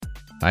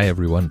Hi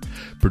everyone,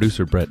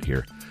 producer Brett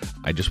here.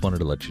 I just wanted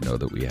to let you know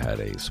that we had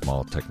a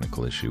small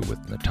technical issue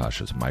with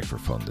Natasha's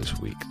microphone this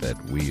week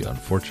that we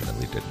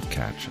unfortunately didn't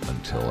catch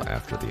until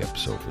after the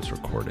episode was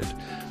recorded.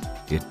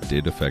 It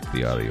did affect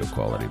the audio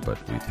quality, but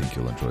we think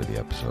you'll enjoy the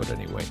episode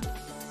anyway.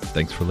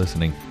 Thanks for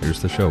listening.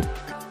 Here's the show.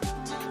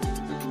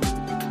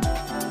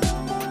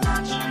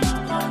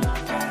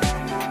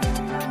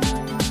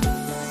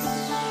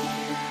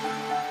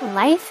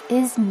 Life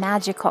is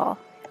magical.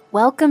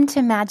 Welcome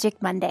to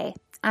Magic Monday.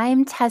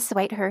 I'm Tess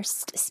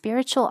Whitehurst,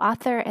 spiritual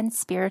author and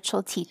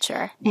spiritual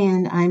teacher.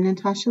 And I'm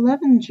Natasha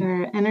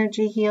Levinger,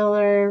 energy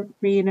healer,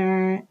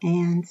 reader,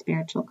 and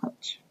spiritual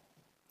coach.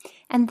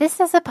 And this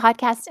is a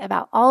podcast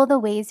about all the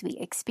ways we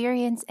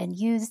experience and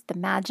use the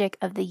magic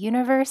of the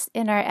universe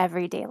in our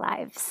everyday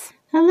lives.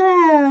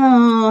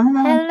 Hello.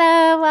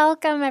 Hello.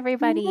 Welcome,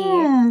 everybody.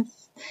 Yes.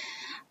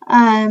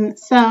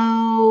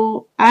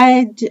 So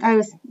I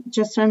was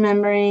just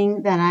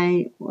remembering that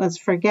I was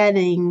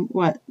forgetting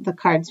what the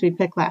cards we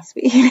picked last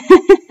week.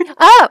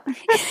 Oh,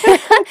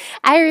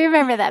 I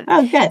remember them.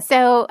 Oh, good.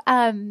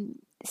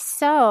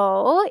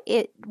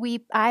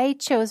 I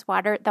chose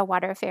the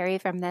water fairy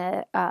from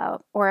the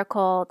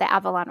Oracle, the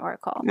Avalon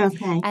Oracle.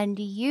 Okay. And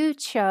you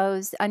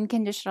chose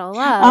Unconditional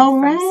Love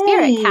from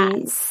Spirit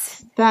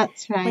Cats.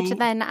 That's right. Which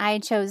then I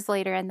chose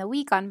later in the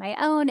week on my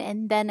own,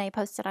 and then I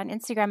posted on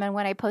Instagram. And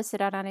when I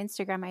posted it on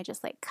Instagram, I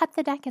just cut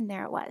the deck, and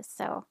there it was.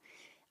 So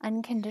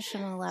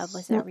Unconditional Love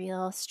was a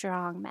real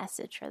strong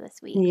message for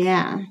this week.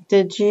 Yeah.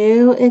 Did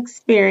you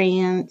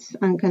experience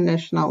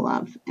unconditional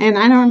love? And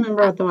I don't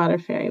remember what the water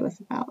fairy was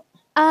about.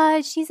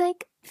 She's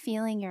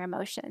feeling your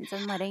emotions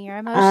and letting your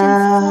emotions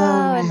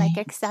flow and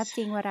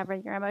accepting whatever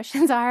your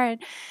emotions are.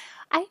 And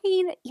I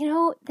mean,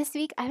 this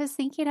week I was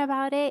thinking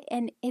about it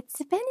and it's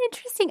been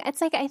interesting.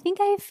 It's I think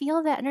I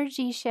feel the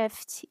energy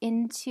shift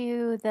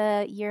into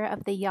the year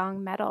of the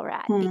young metal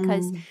rat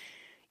because,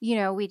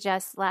 we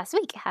just last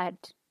week had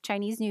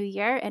Chinese New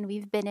Year and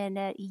we've been in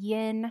a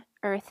yin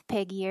earth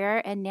pig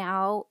year and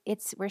now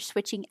we're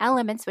switching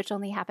elements, which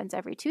only happens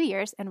every 2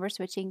 years, and we're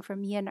switching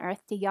from yin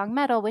earth to young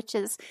metal, which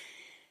is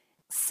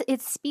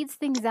it speeds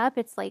things up.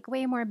 It's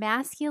way more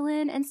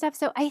masculine and stuff.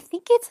 So I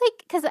think it's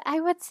because I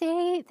would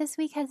say this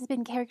week has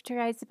been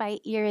characterized by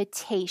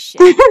irritation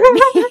for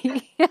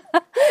me.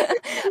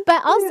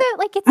 But also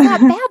it's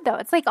not bad though.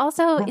 It's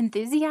also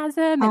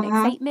enthusiasm and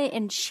excitement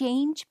and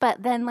change.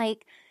 But then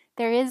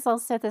there is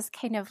also this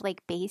kind of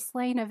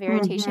baseline of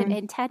irritation.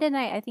 And Ted and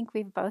I think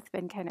we've both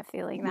been kind of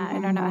feeling that.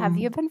 I don't know. Have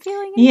you been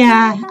feeling it?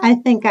 Yeah, I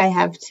think I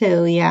have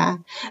too. Yeah.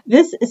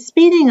 This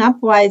speeding up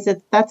wise,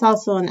 that's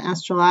also an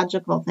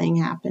astrological thing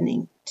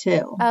happening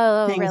too.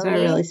 Oh, Things really? are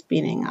really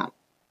speeding up.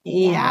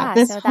 Yeah. So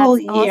this whole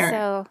year.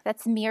 Also,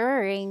 that's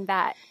mirroring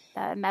the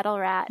metal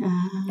rat,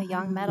 the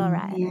young metal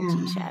rat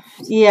energy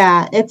shift.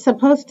 Yeah. This is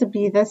supposed to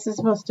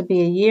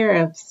be a year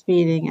of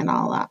speeding it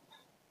all up.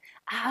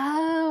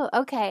 Oh,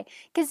 okay.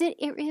 Because it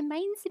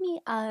reminds me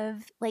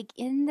of,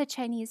 in the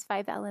Chinese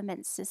 5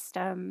 element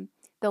system,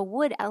 the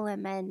wood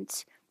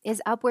element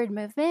is upward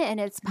movement and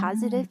it's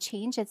positive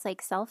change. It's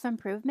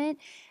self-improvement.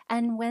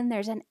 And when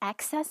there's an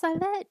excess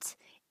of it,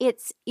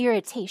 it's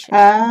irritation.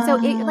 So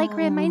it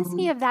reminds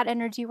me of that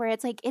energy where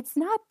it's it's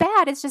not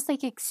bad. It's just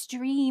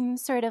extreme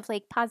sort of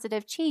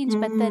positive change.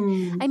 But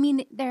then, I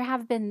mean,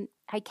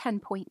 I can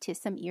point to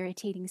some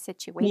irritating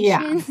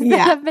situations that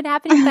have been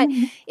happening, but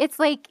it's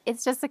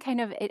just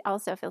it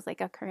also feels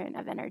like a current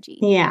of energy.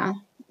 Yeah.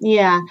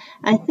 Yeah.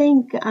 I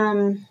think,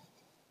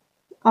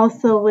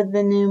 also with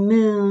the new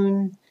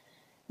moon,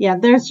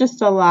 there's just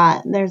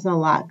there's a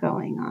lot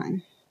going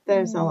on.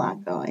 There's a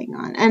lot going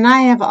on. And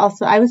I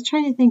was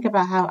trying to think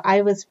about how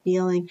I was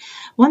feeling.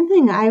 One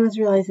thing I was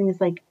realizing is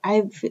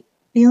I'm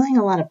feeling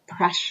a lot of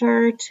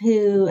pressure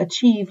to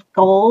achieve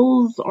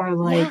goals or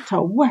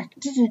to work.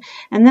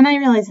 And then I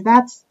realized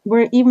that's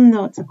where, even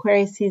though it's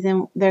Aquarius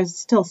season, there's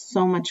still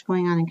so much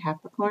going on in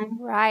Capricorn.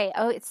 Right.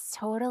 Oh, it's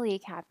totally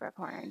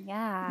Capricorn.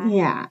 Yeah.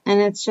 Yeah.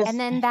 And it's just. And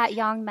then that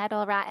young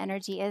metal rat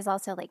energy is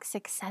also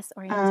success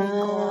oriented,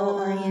 goal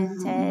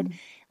oriented,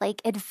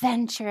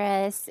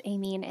 adventurous. I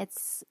mean,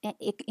 it's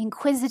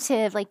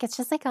inquisitive. It's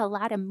just a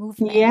lot of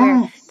movement.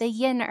 Yes. Where the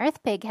yin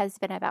earth pig has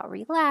been about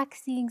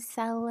relaxing,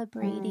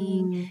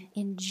 celebrating,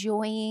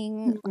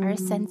 enjoying our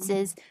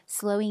senses,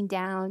 slowing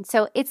down.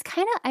 So it's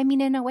kind of,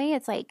 in a way,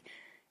 it's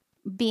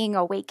being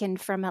awakened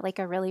from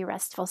a really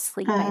restful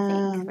sleep,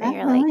 I think, where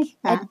you're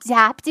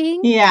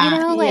adapting,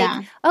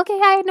 okay,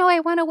 I know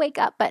I want to wake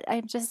up, but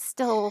I'm just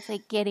still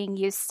getting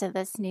used to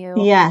this new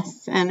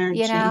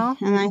energy,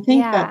 and I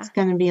think that's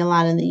going to be a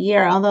lot of the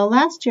year, although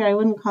last year I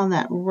wouldn't call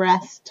that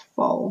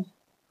restful.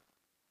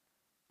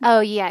 Oh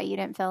yeah, you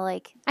didn't feel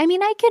I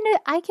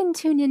can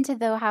tune into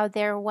though how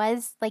there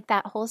was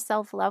that whole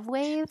self-love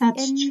wave that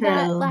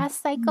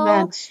last cycle.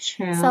 That's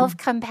true.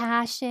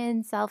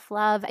 Self-compassion,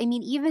 self-love. I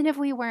mean, even if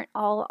we weren't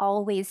all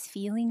always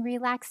feeling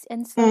relaxed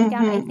and slowing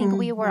down, I think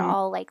we were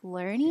all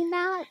learning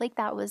that.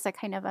 That was a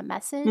kind of a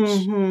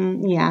message.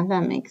 Yeah,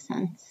 that makes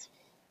sense.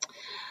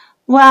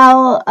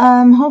 Well,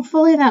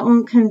 hopefully that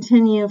won't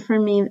continue for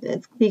me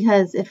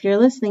because if you're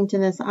listening to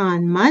this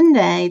on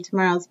Monday,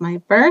 tomorrow's my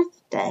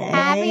birthday.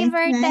 Happy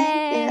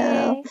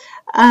birthday!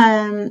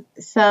 Thank you.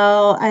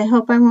 So I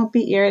hope I won't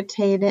be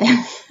irritated.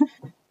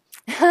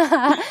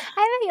 I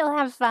bet you'll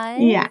have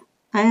fun. Yeah,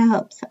 I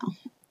hope so.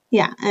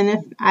 Yeah, and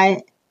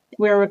if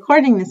we're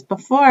recording this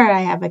before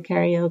I have a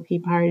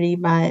karaoke party,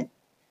 but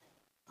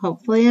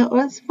hopefully it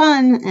was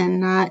fun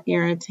and not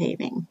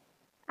irritating.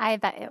 I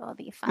bet it will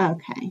be fun.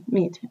 Okay,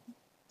 me too.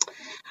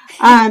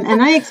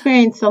 And I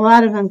experienced a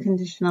lot of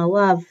unconditional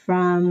love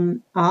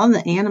from all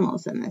the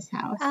animals in this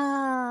house.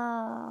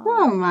 Oh.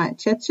 So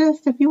much. It's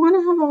just, if you want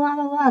to have a lot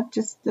of love,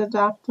 just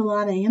adopt a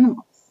lot of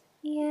animals.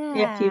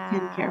 Yeah. If you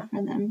can care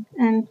for them.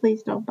 And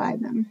please don't buy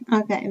them.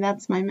 Okay,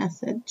 that's my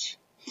message.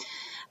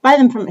 Buy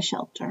them from a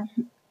shelter.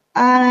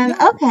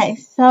 Okay,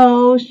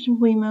 so should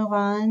we move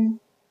on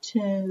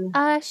to...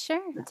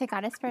 Sure. To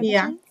Goddess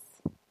Provisions?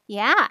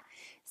 Yeah.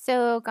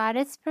 So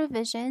Goddess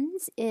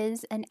Provisions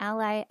is an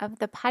ally of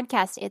the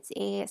podcast. It's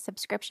a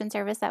subscription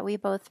service that we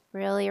both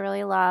really,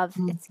 really love.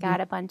 Mm-hmm. It's got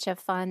a bunch of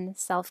fun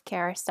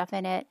self-care stuff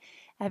in it.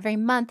 Every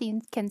month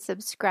you can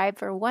subscribe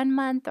for 1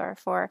 month or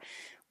for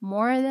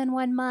more than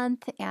 1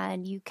 month,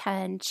 and you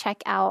can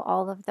check out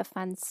all of the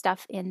fun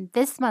stuff in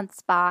this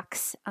month's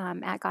box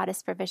at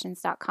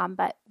goddessprovisions.com.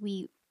 But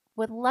we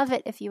would love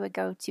it if you would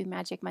go to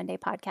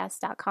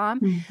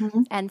magicmondaypodcast.com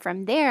Mm-hmm. and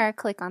from there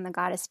click on the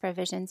Goddess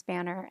Provisions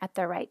banner at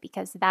the right,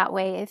 because that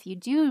way if you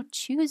do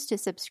choose to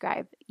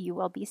subscribe, you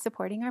will be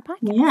supporting our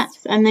podcast.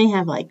 Yes, and they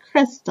have like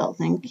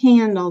crystals and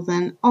candles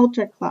and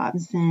altar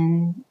cloths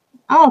and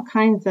all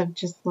kinds of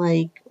just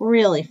like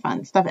really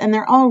fun stuff, and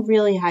they're all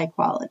really high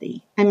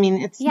quality. I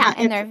mean,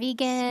 they're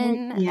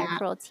vegan, and they're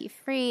cruelty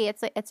free.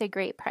 It's a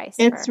great price.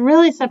 It's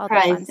really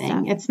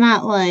surprising. It's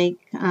not like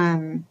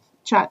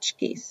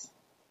tchotchkes.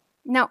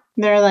 No.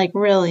 They're like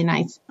really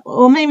nice.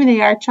 Well, maybe they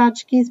are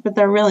tchotchkes, but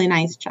they're really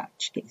nice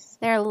tchotchkes.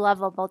 They're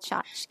lovable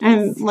tchotchkes.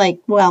 And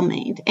like well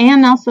made.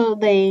 And also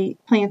they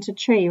plant a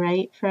tree,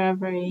 right? For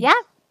every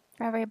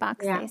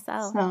box they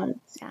sell. So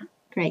it's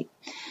great.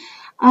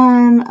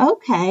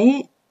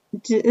 Okay.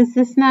 Is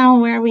this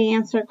now where we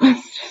answer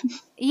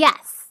questions?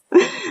 Yes.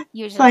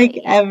 Usually. It's like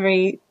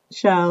every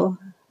show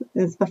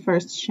is the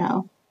first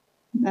show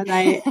that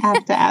I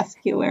have to ask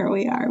you where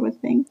we are with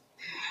things.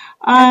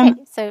 Okay,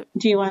 so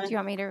do you want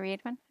me to read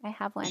one? I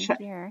have one Sure.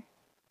 here.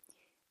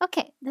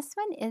 Okay, this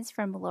one is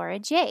from Laura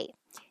J.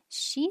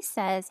 She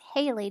says,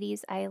 "Hey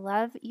ladies, I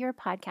love your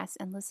podcast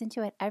and listen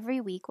to it every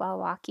week while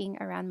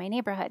walking around my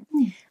neighborhood.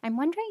 I'm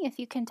wondering if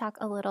you can talk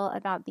a little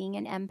about being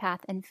an empath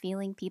and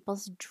feeling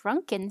people's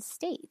drunken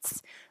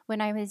states.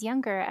 When I was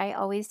younger, I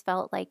always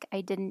felt like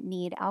I didn't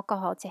need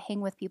alcohol to hang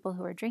with people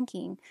who were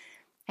drinking.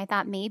 I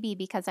thought maybe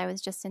because I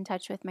was just in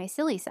touch with my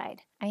silly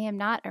side. I am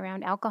not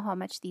around alcohol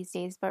much these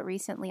days, but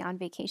recently on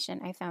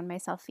vacation, I found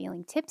myself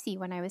feeling tipsy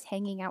when I was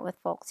hanging out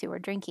with folks who were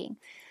drinking.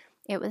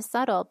 It was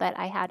subtle, but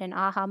I had an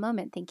aha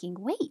moment thinking,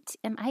 wait,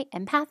 am I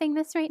empathing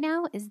this right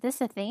now? Is this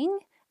a thing?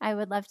 I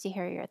would love to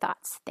hear your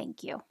thoughts.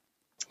 Thank you."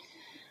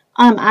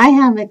 I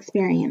have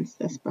experienced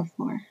this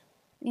before.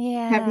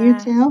 Yeah. Have you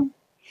too?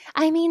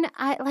 I mean,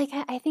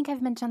 I think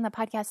I've mentioned on the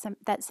podcast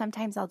that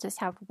sometimes I'll just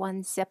have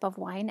one sip of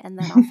wine and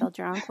then I'll feel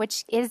drunk,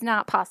 which is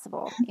not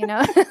possible, you know?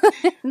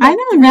 I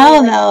don't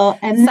know, though.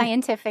 And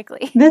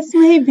scientifically. This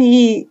may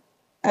be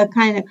a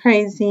kind of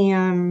crazy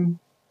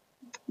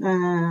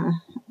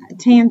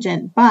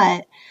tangent,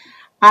 but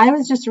I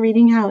was just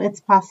reading how it's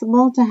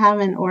possible to have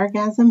an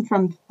orgasm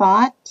from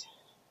thought.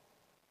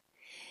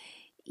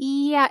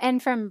 Yeah,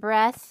 and from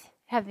breath.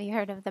 Have you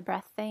heard of the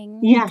breath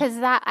thing? Yeah. Because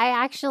I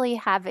actually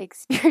have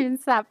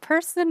experienced that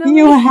personally.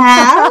 You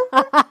have?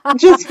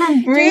 Just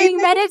from breathing?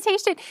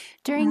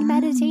 During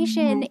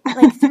meditation,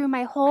 like through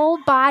my whole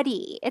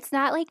body. It's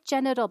not like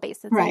genital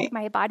based. It's like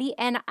my body.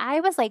 And I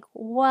was like,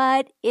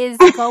 what is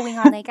going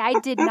on? Like, I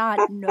did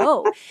not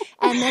know.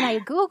 And then I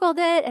Googled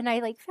it and I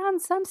like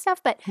found some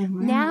stuff. But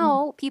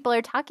now people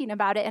are talking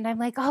about it and I'm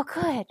like, oh,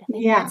 good.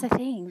 That's a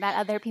thing that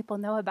other people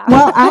know about.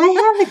 Well,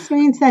 I have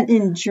experienced that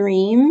in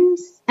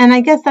dreams. And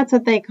I guess that's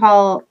what they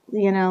call,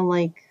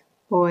 like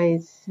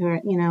boys who are,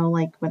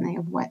 like when they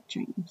have wet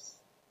dreams.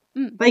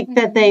 Like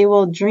that they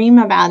will dream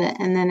about it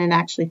and then it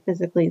actually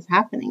physically is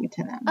happening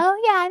to them.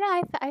 Oh, yeah, I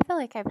know. I feel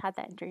like I've had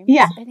that in dreams.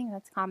 Yeah. I think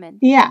that's common.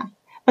 Yeah.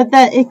 But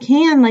that it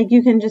can, like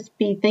you can just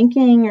be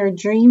thinking or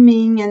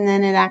dreaming and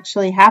then it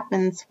actually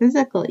happens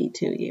physically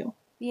to you.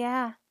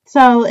 Yeah.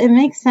 So it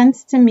makes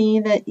sense to me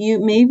that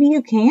maybe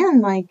you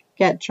can like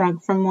get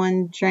drunk from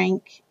one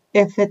drink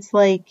if it's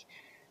like,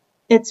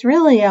 it's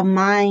really a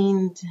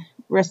mind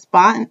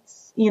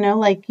response,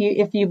 like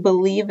if you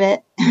believe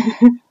it.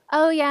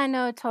 Oh, yeah,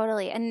 no,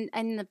 totally. And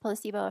the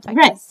placebo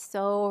effect is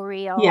so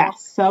real.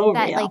 Yes, so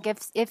that, real. Like,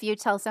 if you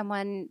tell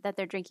someone that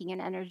they're drinking an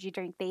energy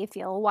drink, they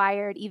feel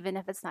wired, even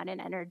if it's not an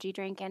energy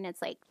drink. And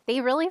it's like, they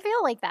really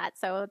feel like that.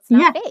 So it's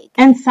not fake.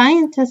 And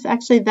scientists,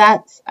 actually,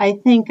 I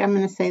think I'm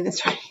going to say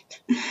this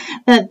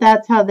right,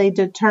 that's how they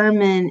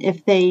determine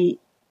if they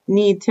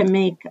need to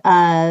make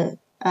a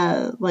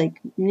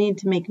need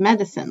to make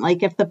medicine.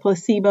 Like if the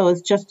placebo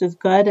is just as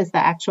good as the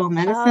actual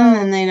medicine,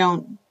 then they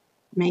don't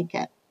make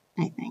it,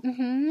 I think.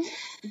 Mm-hmm.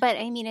 But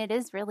I mean, it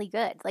is really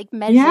good. Like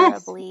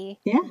measurably,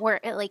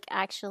 it like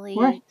actually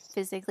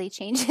physically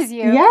changes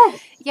you. Yes.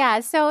 Yeah.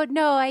 So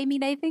no, I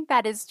mean, I think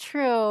that is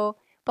true.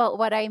 But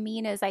what I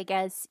mean is, I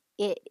guess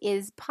it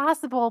is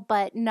possible,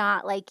 but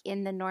not like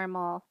in the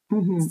normal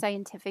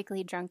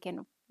scientifically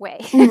drunken way.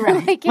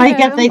 Right. like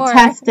if they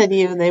tested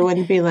you, they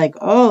wouldn't be like,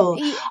 oh.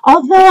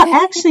 Although,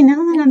 actually, now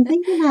that I'm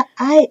thinking about it,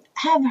 I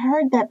have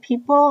heard that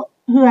people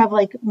who have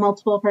like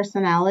multiple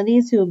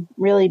personalities, who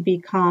really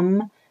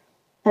become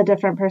a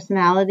different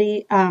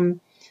personality,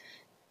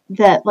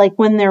 that like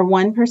when they're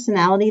one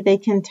personality, they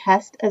can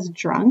test as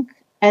drunk.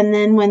 And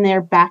then when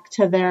they're back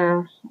to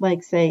their,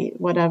 like, say,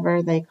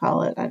 whatever they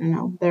call it, I don't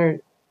know, their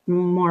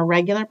more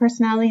regular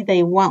personality,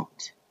 they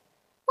won't.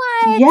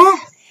 What?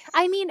 Yes.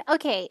 I mean,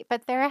 okay,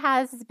 but there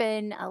has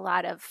been a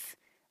lot of,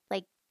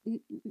 like,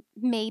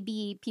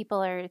 maybe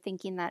people are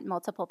thinking that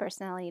multiple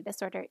personality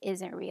disorder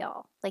isn't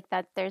real. Like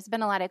that there's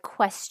been a lot of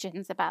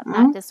questions about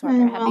that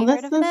disorder. Have you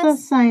heard of this? This is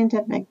a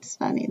scientific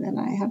study that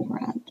I have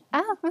read.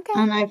 Oh, okay.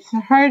 And I've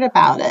heard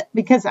about it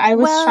because I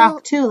was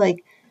shocked too.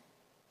 Like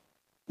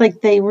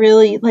they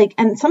really, like,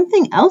 and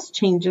something else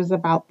changes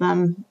about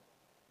them.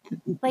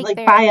 Like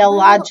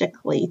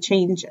biologically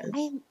changes.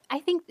 I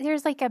think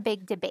there's like a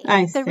big debate.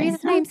 The reason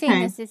I'm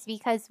saying this is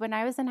because when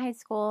I was in high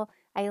school,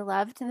 I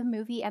loved the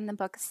movie and the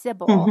book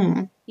Sybil,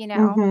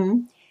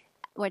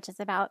 which is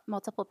about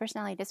multiple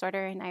personality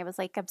disorder. And I was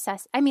like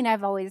obsessed. I mean,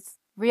 I've always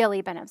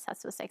really been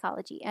obsessed with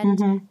psychology.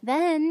 And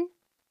then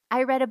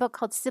I read a book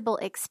called Sybil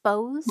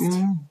Exposed,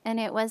 and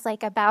it was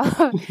like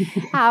about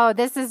how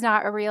this is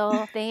not a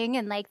real thing,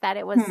 and like that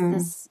it was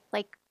this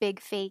like big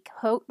fake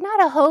hoax,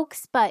 not a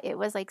hoax, but it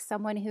was like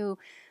someone who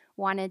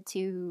wanted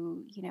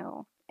to,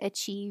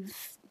 achieve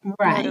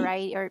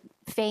notoriety or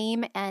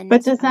fame. And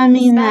but does that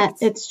mean that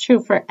it's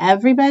true for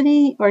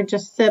everybody or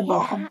just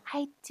Sybil? Yeah,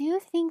 I do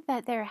think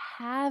that there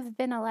have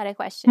been a lot of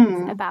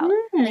questions about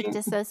like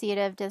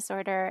dissociative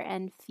disorder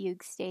and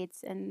fugue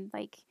states and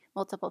like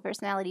multiple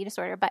personality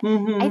disorder, but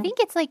I think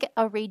it's like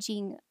a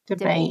raging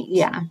debate.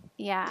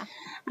 Yeah.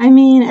 I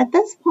mean, at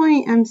this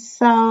point, I'm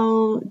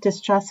so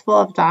distrustful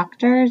of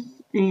doctors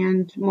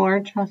and more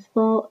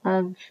trustful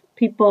of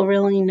people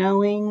really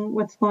knowing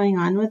what's going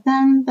on with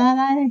them that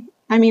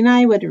I mean,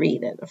 I would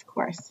read it, of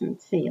course,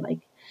 and see, like,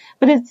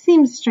 but it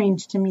seems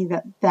strange to me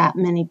that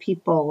many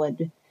people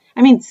would.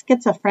 I mean,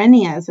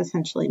 schizophrenia is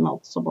essentially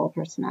multiple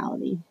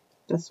personality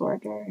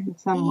disorder in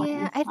some ways.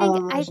 Yeah, I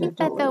think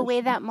that the way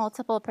that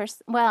multiple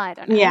well, I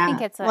don't know. Yeah, I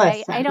think it's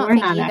I don't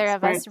think either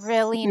experts. Of us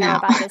really know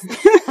about this.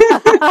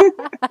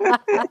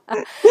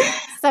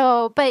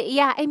 So, but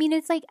yeah, I mean,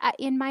 it's like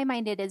in my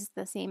mind, it is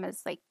the same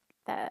as like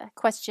the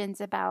questions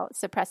about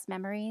suppressed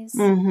memories.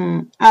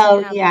 Oh,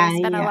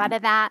 there's been a lot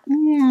of that.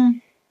 Yeah.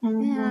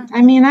 Yeah.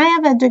 I mean, I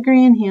have a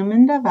degree in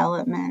human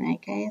development,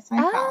 aka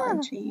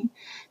psychology.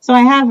 So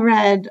I have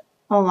read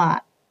a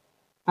lot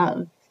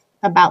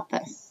about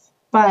this.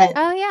 But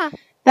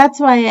that's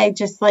why I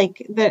just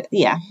like the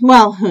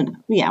well, who knows?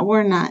 Yeah,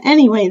 we're not.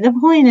 Anyway, the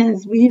point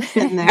is we've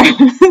been there.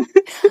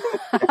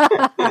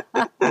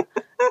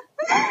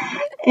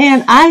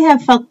 And I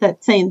have felt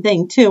that same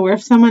thing too, where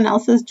if someone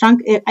else is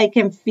drunk, I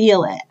can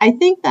feel it. I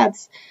think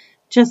that's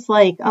just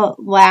like a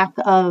lack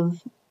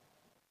of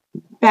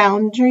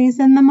boundaries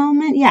in the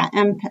moment. Yeah,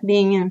 and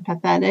being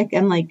empathetic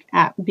and like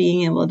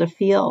being able to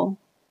feel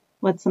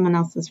what someone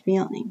else is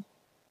feeling.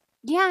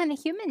 Yeah, and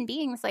human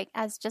beings, like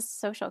as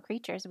just social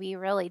creatures, we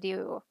really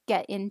do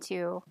get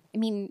into, I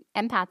mean,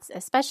 empaths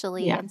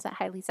especially, and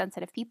highly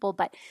sensitive people,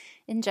 but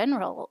in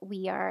general,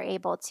 we are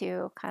able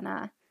to kind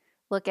of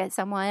look at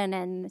someone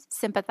and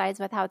sympathize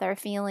with how they're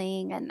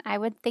feeling. And I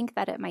would think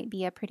that it might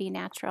be a pretty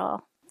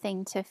natural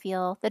thing to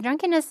feel the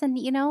drunkenness. And,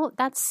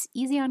 that's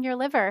easy on your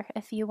liver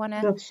if you want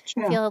to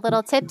feel a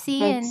little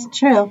tipsy. That's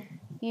true.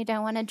 You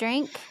don't want to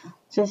drink.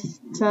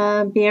 Just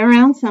be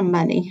around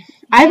somebody.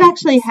 I've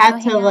actually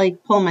had to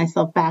like pull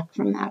myself back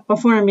from that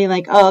before and be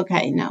like, oh,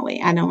 okay, no,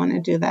 wait, I don't want to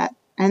do that.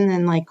 And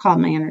then like call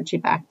my energy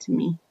back to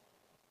me.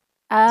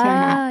 Oh,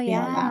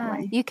 that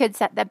way. You could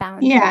set the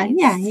boundaries. Yeah,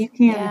 you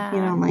can if you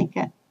don't like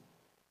it.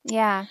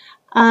 Yeah.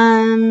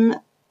 I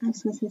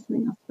was going to say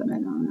something else, but I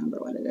don't remember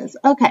what it is.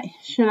 Okay,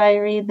 should I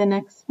read the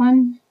next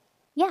one?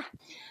 Yeah.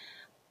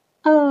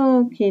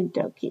 Okie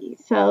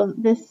dokie. So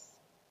this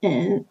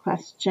is a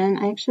question.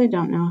 I actually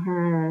don't know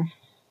her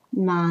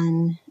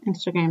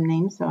non-Instagram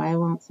name, so I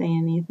won't say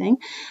anything.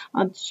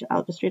 I'll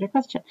just read her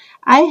question.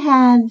 I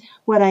had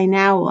what I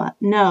now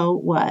know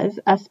was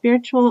a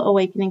spiritual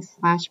awakening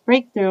 /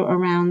 breakthrough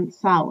around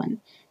Samhain.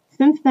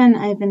 Since then,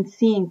 I've been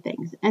seeing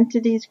things,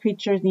 entities,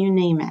 creatures, you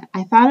name it.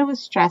 I thought it was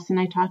stress, and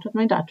I talked with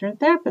my doctor and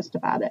therapist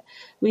about it.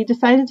 We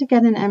decided to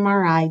get an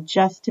MRI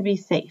just to be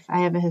safe. I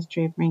have a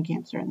history of brain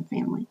cancer in the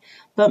family.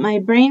 But my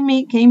brain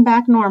meat came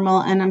back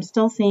normal, and I'm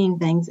still seeing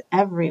things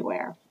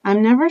everywhere.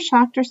 I'm never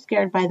shocked or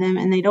scared by them,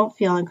 and they don't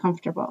feel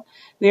uncomfortable.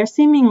 We are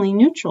seemingly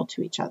neutral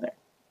to each other.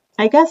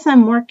 I guess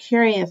I'm more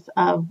curious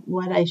of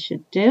what I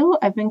should do.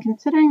 I've been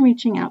considering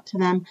reaching out to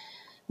them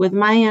with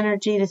my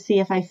energy to see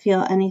if I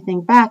feel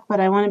anything back, but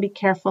I want to be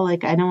careful.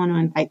 Like, I don't want to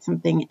invite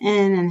something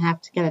in and have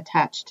to get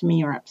attached to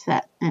me or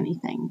upset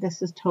anything.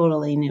 This is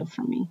totally new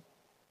for me.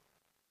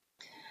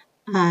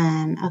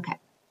 Okay.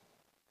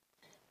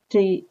 Do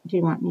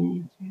you want me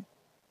to answer it?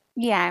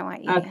 Yeah, I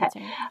want you to answer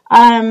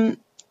it.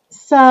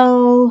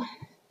 So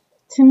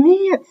to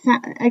me,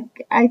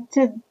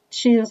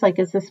 she was like,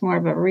 is this more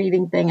of a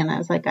reading thing? And I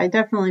was like, I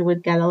definitely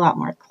would get a lot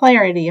more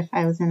clarity if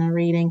I was in a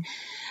reading.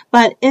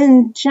 But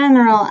in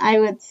general, I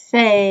would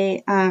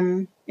say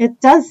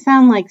it does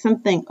sound like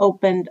something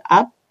opened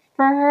up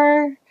for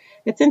her.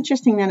 It's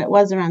interesting that it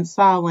was around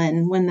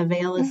Samhain when the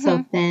veil is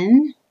so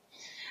thin.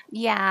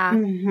 Yeah.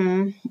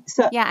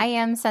 So yeah, I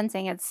am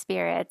sensing its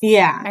spirits.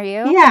 Yeah. Are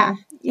you?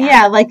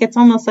 Yeah. Like it's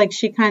almost like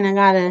she kind of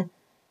got a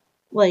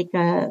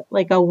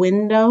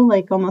window,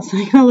 like almost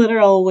like a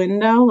literal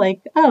window.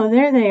 Like, oh,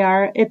 there they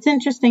are. It's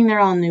interesting.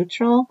 They're all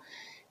neutral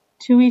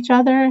to each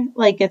other.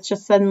 Like it's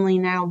just suddenly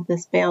now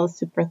this veil is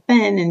super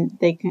thin,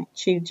 and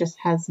she just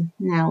has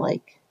now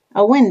like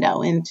a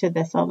window into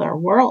this other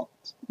world,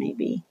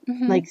 maybe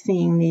like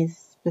seeing these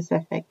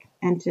specific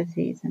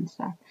entities and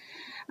stuff.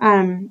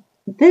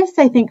 This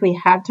I think we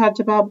have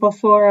talked about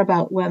before,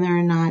 about whether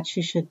or not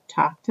she should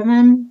talk to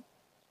them,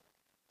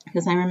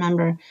 because I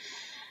remember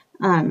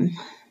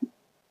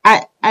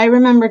I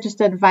remember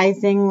just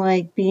advising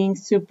like being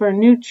super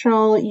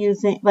neutral,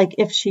 using like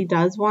if she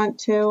does want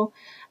to,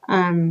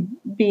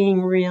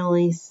 being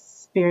really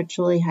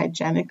spiritually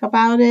hygienic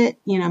about it,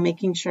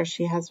 making sure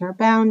she has her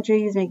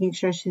boundaries, making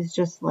sure she's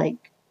just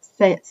like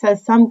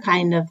says some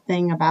kind of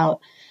thing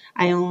about,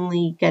 I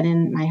only get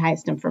in my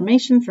highest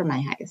information for my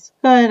highest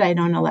good. I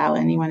don't allow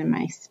anyone in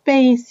my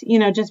space,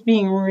 just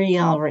being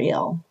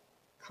real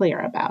clear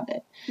about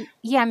it.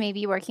 Yeah,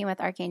 maybe working with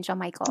Archangel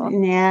Michael.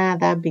 Yeah,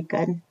 that'd be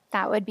good.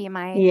 That would be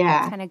my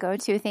kind of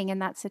go-to thing in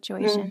that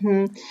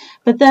situation.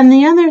 But then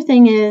the other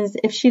thing is,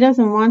 if she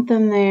doesn't want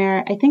them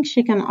there, I think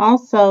she can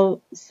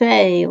also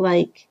say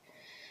like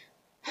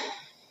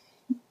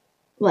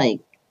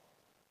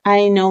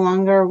I no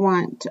longer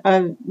want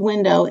a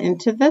window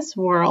into this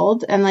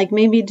world, and like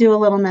maybe do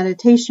a little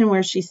meditation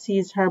where she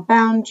sees her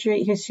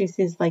boundary, she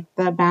sees like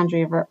the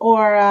boundary of her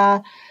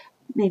aura,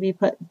 maybe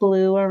put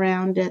blue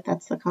around it.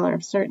 That's the color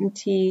of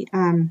certainty.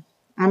 I'm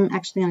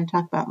actually going to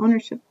talk about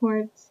ownership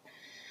cords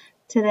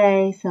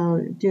today,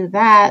 so do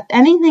that.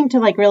 Anything to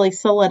like really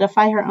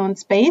solidify her own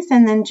space,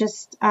 and then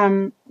just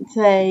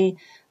say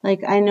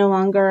like, I no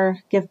longer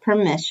give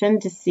permission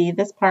to see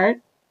this part,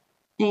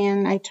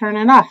 and I turn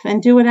it off,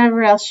 and do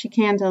whatever else she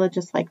can to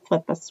just like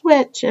flip a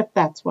switch if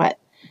that's what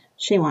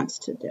she wants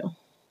to do.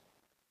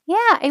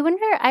 Yeah,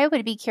 I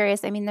would be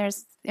curious. I mean,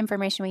 there's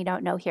information we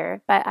don't know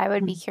here, but I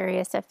would be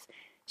curious if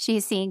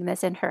she's seeing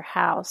this in her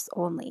house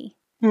only.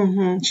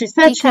 She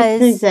said she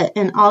sees it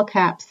in all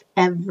caps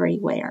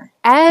everywhere.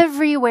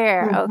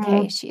 Everywhere.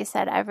 Okay, she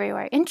said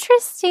everywhere.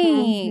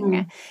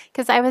 Interesting.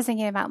 Because I was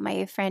thinking about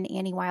my friend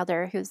Annie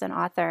Wilder, who's an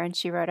author, and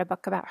she wrote a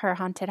book about her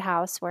haunted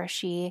house where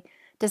she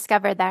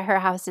discovered that her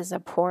house is a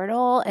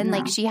portal, and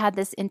like she had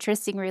this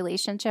interesting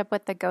relationship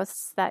with the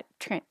ghosts that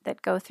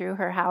go through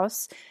her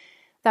house.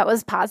 That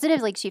was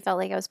positive. Like she felt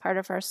like it was part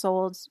of her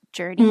soul's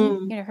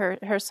journey,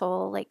 her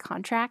soul like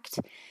contract.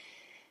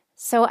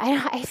 So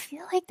I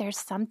feel like there's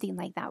something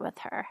like that with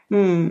her.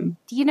 Do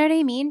you know what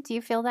I mean? Do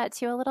you feel that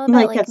too a little bit?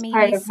 Like it's maybe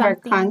part of her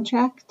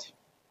contract?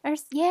 Or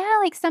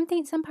like some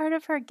part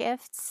of her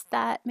gifts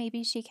that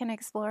maybe she can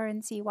explore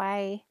and see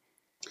why.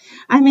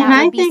 I mean,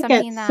 I think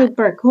it's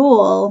super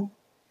cool.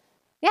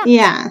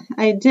 Yeah,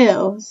 I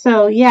do.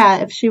 So yeah,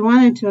 if she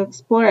wanted to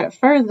explore it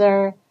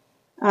further,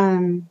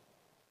 I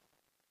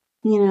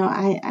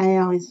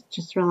always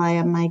just rely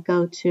on my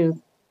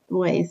go-to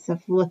ways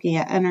of looking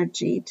at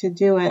energy to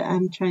do it.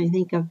 I'm trying to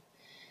think of,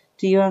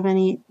 do you have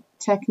any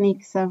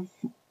techniques of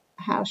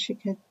how she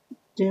could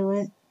do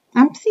it?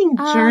 I'm seeing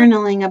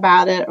journaling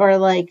about it, or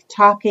like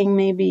talking,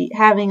 maybe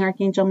having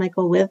Archangel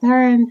Michael with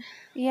her and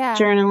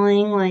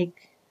journaling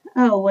like,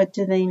 oh, what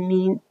do they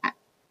mean?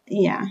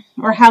 Yeah.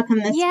 Or how can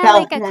this spell?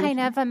 Like a kind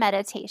of a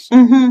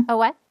meditation. Oh,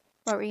 what?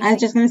 What were you saying? I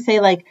was just going to say,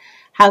 like,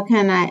 how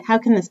can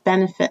this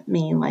benefit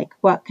me? Like,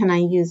 what can I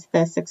use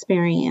this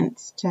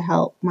experience to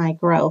help my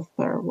growth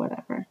or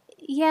whatever?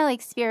 Yeah,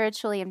 like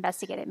spiritually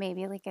investigate it,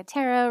 maybe like a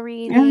tarot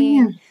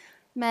reading,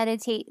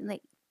 meditate,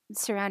 like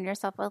surround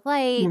yourself with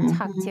light,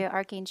 talk to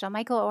Archangel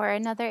Michael or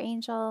another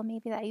angel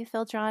maybe that you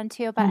feel drawn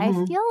to. But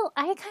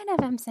I kind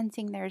of am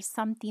sensing there's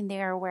something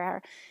there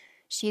where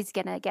she's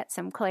going to get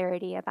some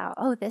clarity about,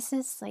 oh, this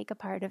is like a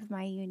part of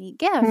my unique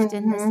gift.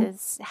 And this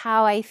is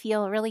how I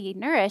feel really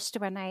nourished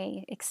when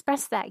I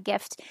express that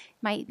gift.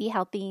 Might be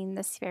helping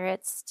the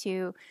spirits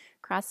to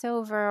cross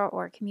over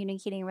or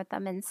communicating with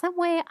them in some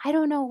way. I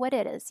don't know what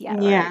it is yet.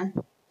 Yeah. Right?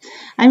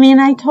 I mean,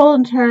 I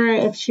told her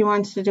if she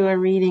wants to do a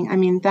reading, I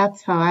mean,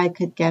 that's how I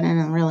could get in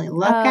and really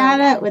look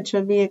at it, which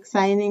would be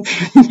exciting.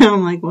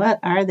 I'm like, what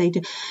are they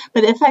doing?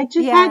 But if I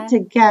just had to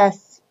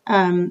guess,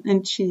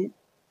 and she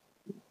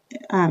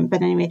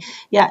But anyway,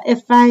 yeah,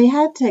 if I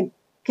had to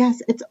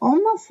guess, it's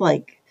almost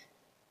like,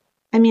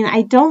 I mean,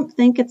 I don't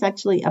think it's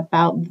actually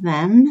about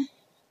them.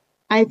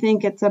 I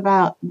think it's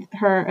about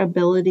her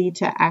ability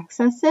to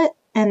access it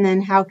and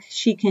then how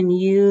she can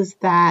use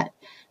that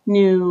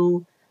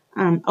new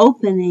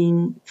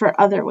opening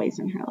for other ways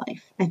in her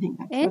life. I think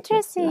that's what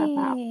it's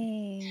about.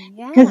 Interesting.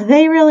 Yeah. Because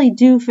they really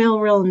do feel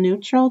real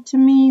neutral to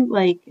me.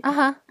 Like,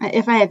 Uh-huh.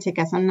 if I had to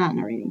guess, I'm not in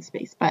a reading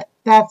space, but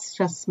that's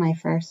just my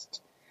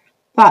first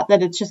thought,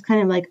 that it's just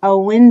kind of like a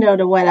window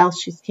to what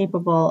else she's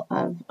capable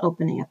of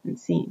opening up and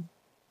seeing.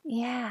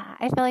 Yeah.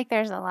 I feel like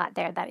there's a lot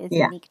there that is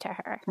unique to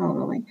her.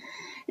 Totally.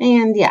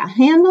 And yeah,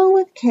 handle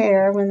with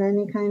care with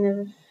any kind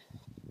of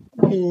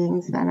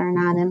beings that are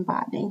not in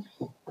body.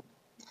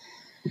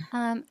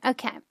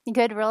 Okay.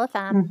 Good rule of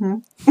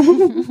thumb.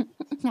 Mm-hmm.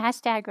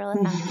 Hashtag rule of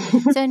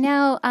thumb. So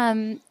now,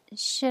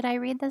 should I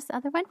read this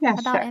other one? Yeah,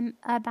 about sure.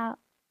 About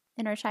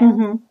inner child?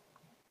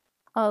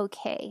 Mm-hmm.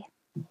 Okay.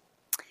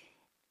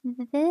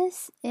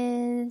 This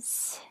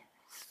is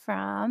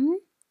from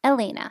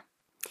Elena.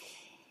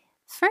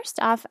 First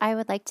off, I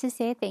would like to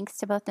say thanks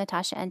to both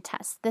Natasha and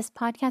Tess. This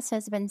podcast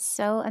has been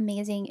so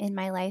amazing in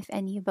my life,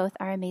 and you both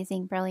are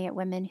amazing, brilliant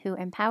women who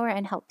empower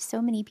and help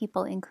so many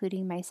people,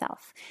 including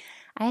myself.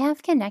 I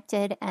have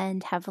connected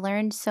and have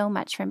learned so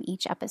much from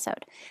each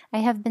episode. I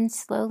have been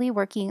slowly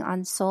working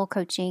on soul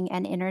coaching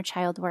and inner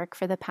child work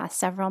for the past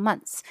several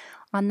months.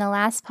 On the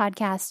last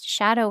podcast,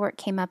 shadow work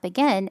came up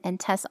again, and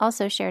Tess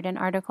also shared an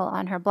article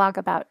on her blog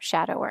about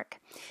shadow work.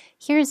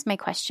 Here's my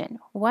question.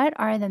 What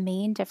are the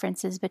main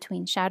differences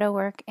between shadow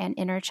work and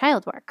inner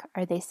child work?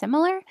 Are they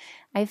similar?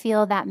 I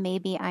feel that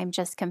maybe I'm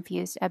just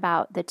confused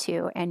about the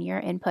two, and your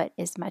input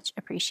is much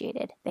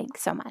appreciated.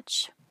 Thanks so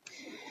much.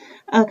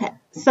 Okay,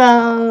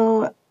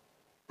 so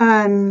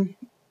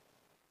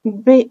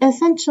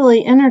essentially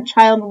inner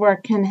child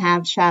work can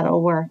have shadow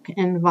work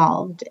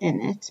involved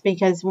in it,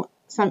 because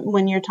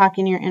when you're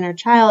talking to your inner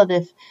child,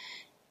 if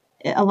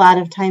a lot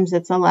of times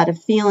it's a lot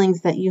of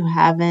feelings that you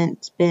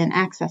haven't been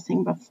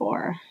accessing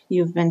before.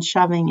 You've been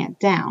shoving it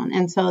down.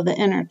 And so the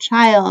inner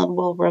child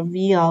will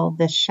reveal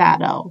the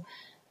shadow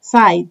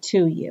side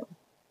to you.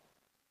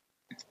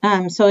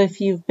 So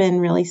if you've been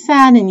really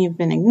sad and you've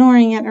been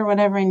ignoring it or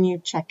whatever, and you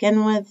check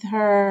in with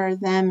her or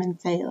them and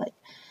say, like,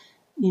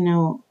 you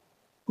know,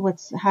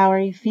 how are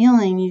you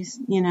feeling?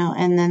 You know,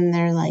 and then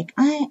they're like,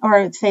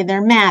 or say they're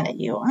mad at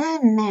you.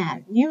 I'm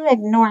mad. You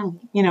ignore me,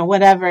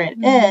 whatever it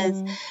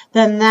is,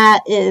 then that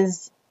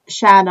is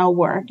shadow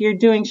work. You're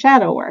doing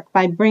shadow work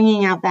by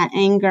bringing out that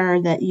anger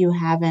that you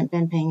haven't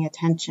been paying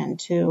attention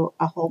to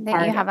a whole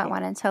part that you haven't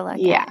wanted to look at.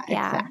 Yeah,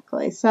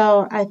 exactly.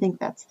 So I think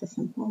that's the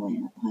simple way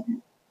to put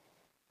it.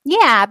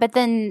 Yeah, but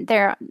then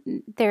there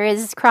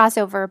is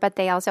crossover, but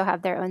they also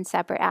have their own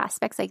separate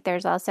aspects. Like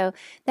there's also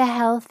the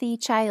healthy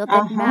child,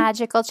 the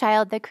magical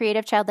child, the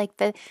creative child, like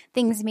the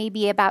things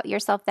maybe about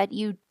yourself that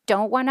you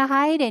don't want to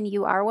hide and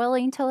you are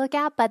willing to look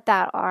at, but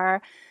that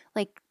are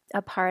like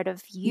a part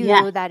of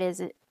you that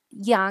is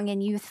young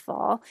and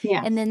youthful.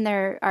 Yes. And then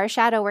there are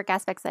shadow work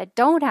aspects that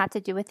don't have to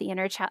do with the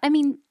inner child. I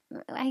mean,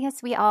 I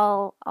guess we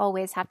all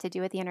always have to do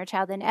with the inner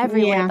child in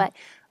every way, but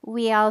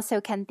we also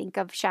can think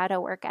of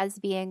shadow work as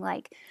being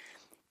like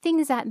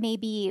things that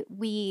maybe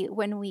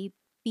when we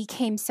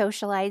became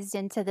socialized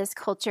into this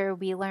culture,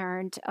 we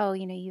learned,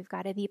 you've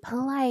got to be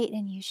polite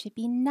and you should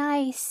be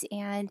nice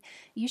and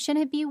you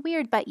shouldn't be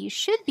weird, but you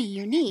should be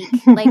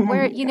unique. Like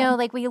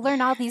like we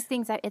learn all these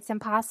things that it's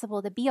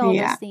impossible to be all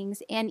those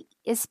things. And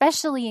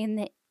especially in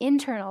the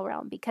internal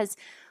realm, because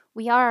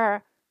we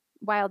are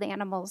wild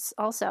animals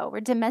also.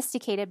 We're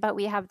domesticated, but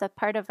we have the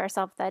part of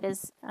ourselves that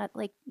is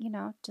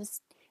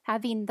just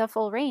having the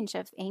full range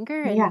of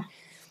anger and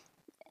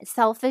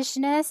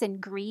selfishness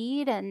and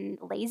greed and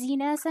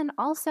laziness, and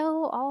also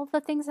all the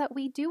things that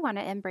we do want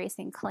to embrace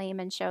and claim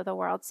and show the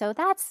world. So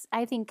that's,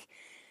 I think,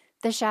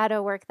 the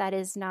shadow work that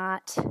is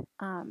not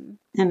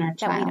inner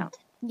child.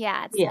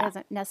 It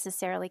doesn't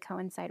necessarily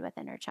coincide with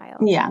inner child.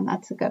 Yeah,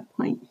 that's a good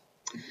point.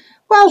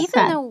 Well,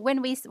 even though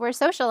when we were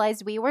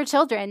socialized, we were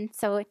children,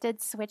 so it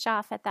did switch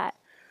off at that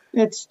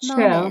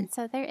moment.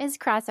 So there is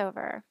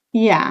crossover.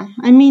 Yeah,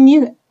 I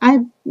mean,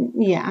 the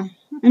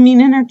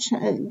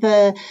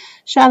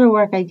shadow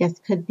work, I guess,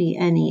 could be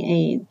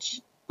any age.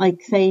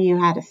 Like, say you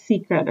had a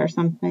secret or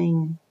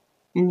something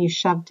and you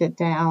shoved it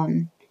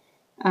down.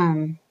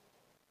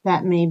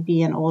 That may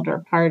be an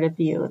older part of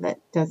you that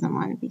doesn't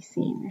want to be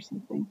seen or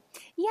something.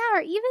 Yeah,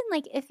 or even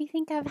like if you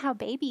think of how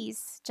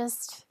babies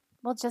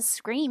will just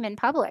scream in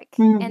public,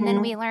 and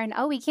then we learn,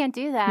 we can't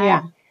do that.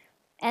 Yeah.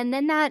 And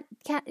then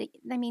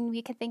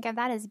we could think of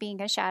that as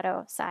being a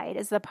shadow side,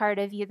 as the part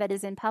of you that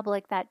is in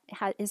public that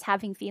is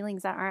having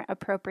feelings that aren't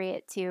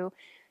appropriate to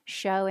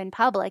show in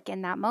public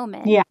in that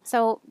moment. Yeah.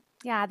 So,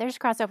 yeah, there's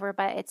crossover,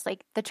 but it's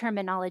like the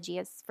terminology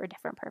is for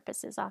different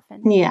purposes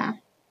often. Yeah.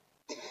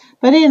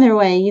 But either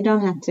way, you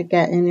don't have to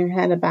get in your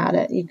head about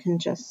it. You can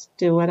just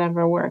do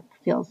whatever work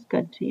feels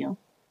good to you.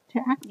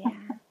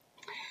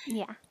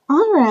 Yeah.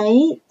 All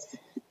right.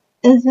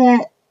 Is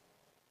it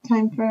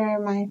time for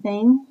my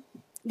thing?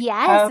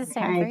 Yes, it's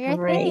time for Okay, your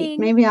great. thing.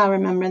 Maybe I'll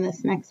remember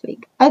this next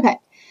week. Okay.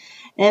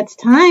 It's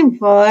time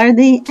for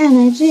the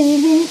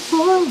energy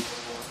report.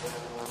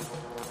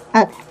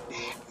 Okay.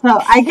 So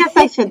I guess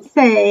I should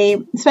say,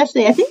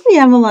 especially, I think we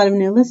have a lot of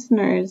new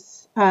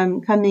listeners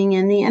coming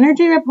in. The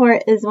energy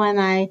report is when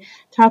I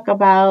talk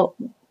about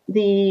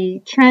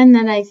the trend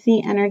that I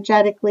see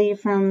energetically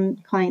from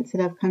clients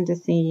that have come to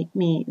see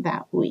me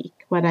that week.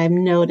 What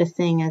I'm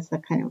noticing as the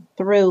kind of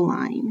through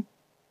line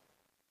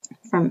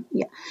from,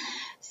 yeah.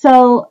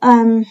 So,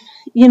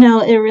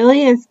 it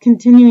really is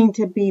continuing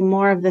to be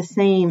more of the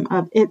same.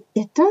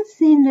 It does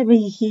seem to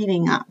be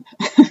heating up.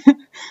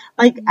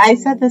 Like I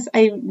said this,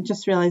 I'm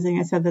just realizing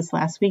I said this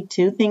last week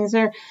too. Things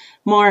are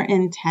more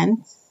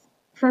intense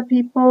for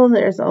people.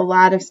 There's a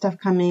lot of stuff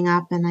coming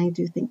up, and I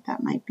do think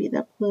that might be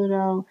the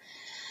Pluto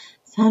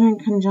Saturn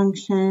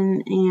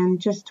conjunction, and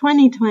just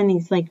 2020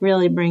 is like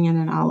really bringing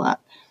it all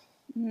up.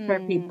 For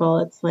people,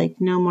 it's like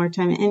no more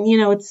time. And,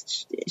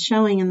 it's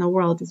showing in the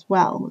world as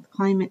well with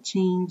climate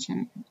change.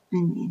 And I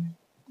mean,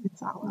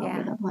 it's all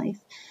over the place.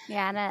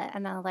 Yeah,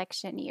 and an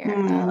election year.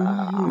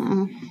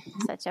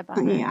 Such a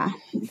bummer. Yeah.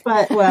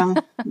 But, well,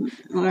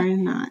 or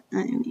not.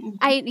 I mean.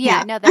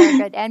 No, there are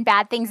good and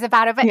bad things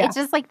about it. But it's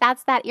just like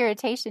that's that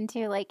irritation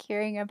too, like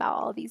hearing about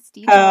all these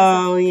details.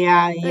 Oh,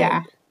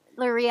 yeah.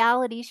 The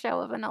reality show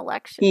of an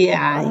election.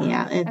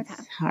 Yeah.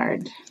 It's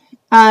hard.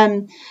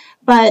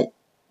 But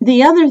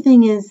the other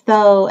thing is,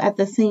 though, at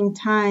the same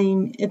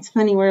time, it's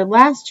funny, where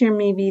last year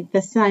maybe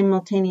the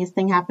simultaneous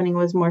thing happening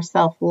was more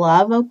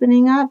self-love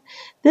opening up.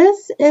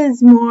 This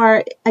is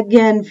more,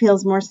 again,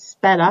 feels more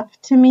sped up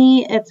to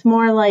me. It's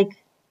more like,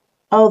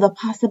 the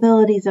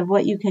possibilities of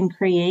what you can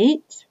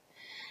create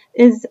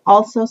is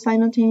also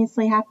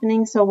simultaneously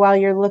happening. So while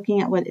you're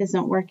looking at what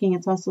isn't working,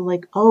 it's also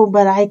like,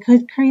 but I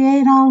could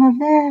create all of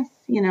this.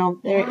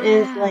 There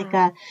is like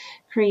a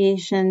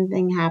creation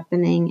thing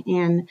happening.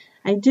 And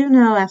I do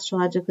know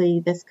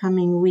astrologically this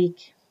coming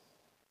week,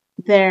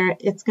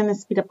 it's going to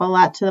speed up a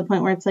lot to the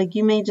point where it's like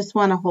you may just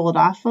want to hold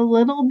off a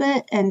little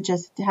bit and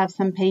just have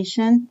some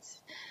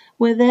patience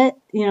with it.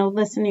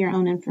 Listen to your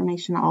own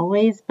information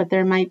always, but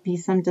there might be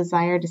some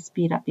desire to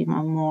speed up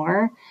even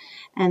more.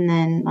 And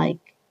then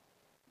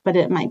but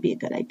it might be a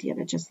good idea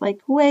to just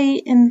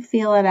wait and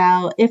feel it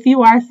out if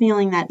you are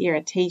feeling that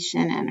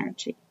irritation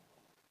energy.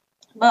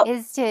 Well,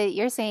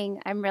 you're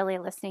saying I'm really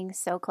listening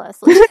so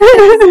closely because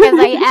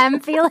I am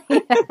feeling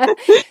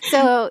it.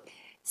 So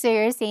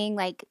you're saying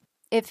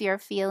if you're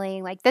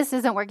feeling like this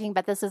isn't working,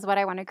 but this is what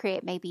I want to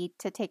create, maybe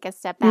to take a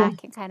step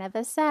back and kind of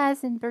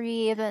assess and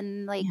breathe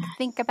and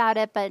think about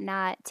it, but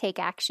not take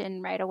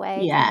action right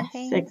away. Yes,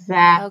 kind of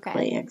exactly.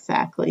 Okay.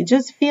 Exactly.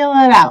 Just feel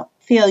it out.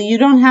 You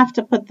don't have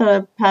to put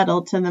the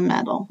pedal to the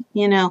metal.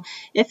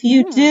 If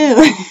you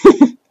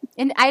do.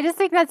 And I just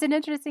think that's an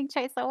interesting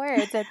choice of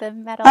words at the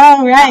metal.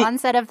 Oh, right. The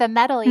onset of the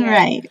metal year.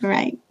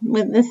 Right.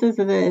 This is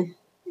the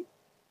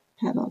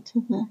pedal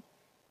to the.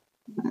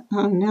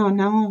 Oh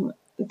no!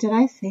 Did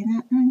I say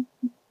that wrong?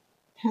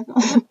 Pedal.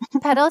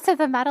 Pedal to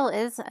the metal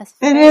is a phrase.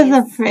 It is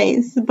a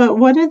phrase, but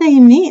what do they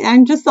mean?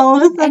 I'm just all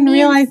of a sudden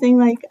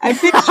realizing, I'm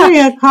picturing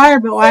a car,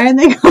 but why are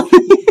they calling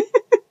it?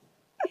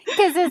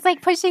 Because it's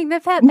like pushing the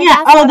pedal.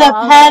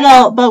 The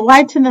pedal, but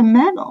why to the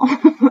metal?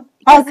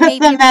 Because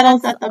the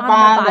metal's at the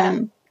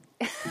bottom.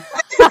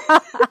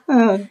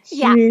 Oh,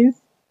 jeez.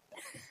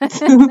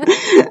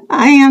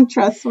 I am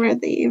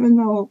trustworthy, even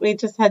though we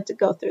just had to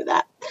go through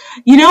that.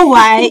 You know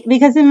why?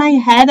 Because in my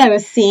head, I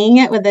was seeing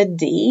it with a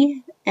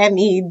D,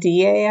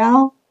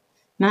 MEDAL,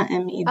 not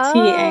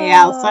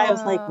METAL. So I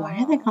was like, why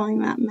are they calling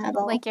that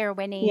metal? Like you're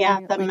winning.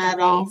 Yeah, the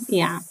metal.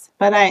 Yeah.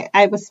 But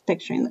I was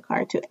picturing the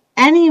car too.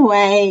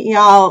 Anyway,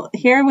 y'all,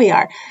 here we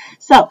are.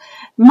 So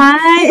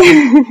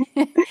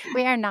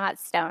we are not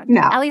stoned.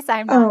 No. At least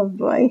I'm not. Oh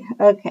boy.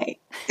 Okay.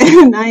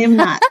 I am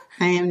not.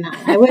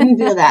 I wouldn't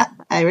do that.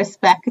 I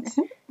respect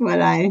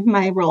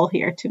my role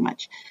here too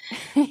much.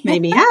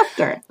 Maybe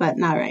after, but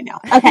not right now.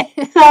 Okay.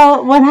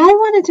 So what I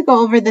wanted to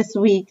go over this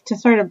week to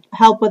sort of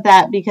help with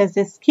that, because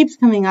this keeps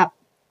coming up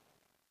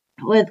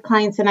with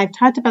clients, and I've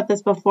talked about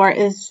this before,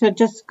 is to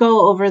just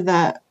go over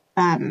the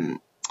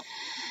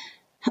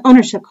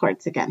ownership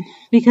cords again,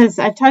 because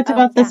I've talked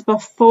about this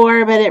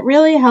before, but it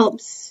really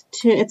helps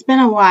it's been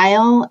a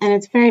while and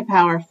it's very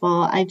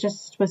powerful. I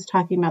just was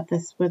talking about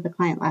this with a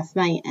client last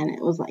night, and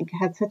it was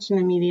had such an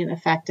immediate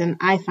effect, and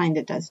I find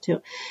it does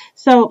too.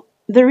 So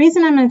the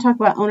reason I'm going to talk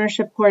about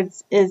ownership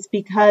cords is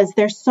because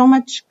there's so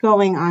much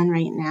going on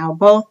right now,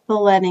 both the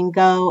letting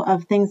go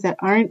of things that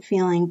aren't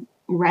feeling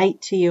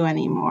right to you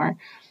anymore,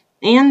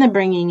 and the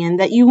bringing in,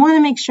 that you want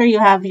to make sure you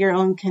have your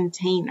own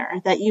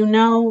container, that you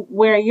know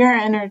where your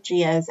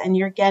energy is and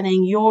you're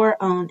getting your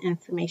own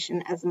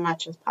information as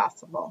much as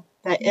possible,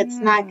 that it's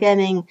not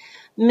getting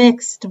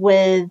mixed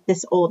with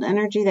this old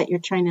energy that you're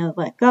trying to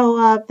let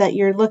go of, that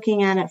you're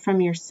looking at it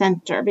from your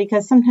center,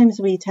 because sometimes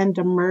we tend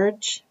to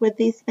merge with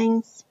these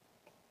things,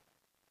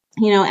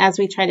 as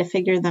we try to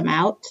figure them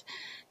out.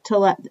 to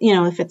let,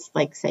 if it's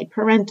like, say,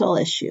 parental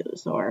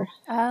issues or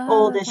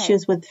old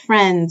issues with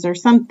friends or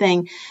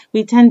something,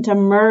 we tend to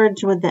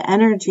merge with the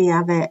energy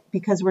of it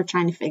because we're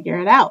trying to figure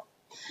it out.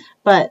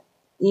 But,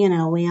 we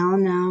all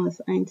know,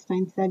 as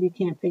Einstein said, you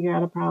can't figure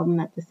out a problem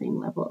at the same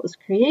level it was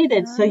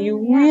created. So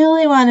you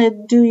really want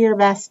to do your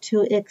best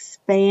to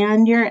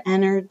expand your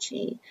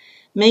energy,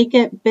 make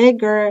it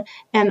bigger,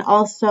 and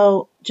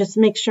also just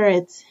make sure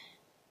it's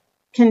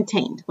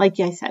contained. Like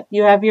I said,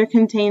 you have your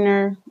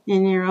container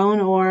in your own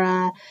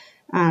aura,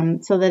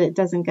 so that it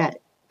doesn't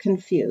get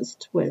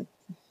confused with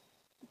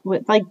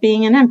like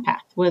being an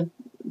empath with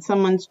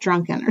someone's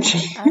drunk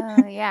energy.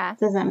 Oh, yeah.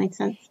 Does that make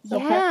sense?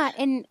 Yeah.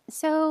 And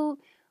so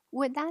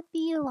would that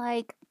be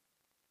like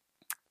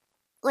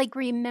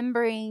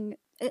remembering,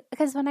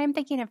 because when I'm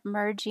thinking of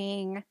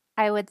merging,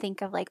 I would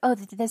think of like, oh,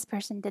 this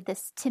person did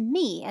this to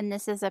me, and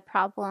this is a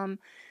problem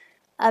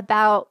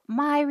about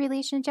my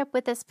relationship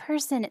with this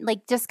person,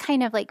 like just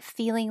kind of like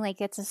feeling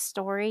like it's a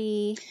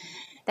story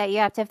that you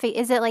have to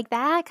is it like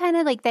that kind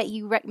of like that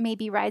you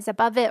maybe rise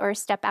above it or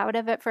step out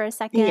of it for a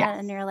second,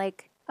 and you're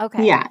like,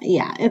 okay. Yeah,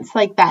 it's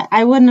like that.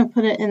 I wouldn't have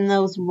put it in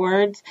those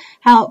words,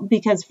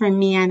 because for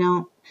me, I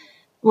don't,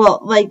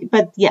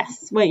 but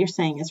yes, what you're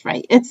saying is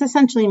right. It's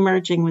essentially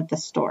merging with the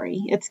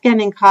story. It's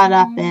getting caught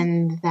up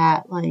in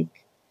that,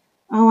 like,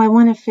 oh, I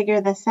want to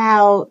figure this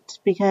out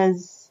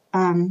because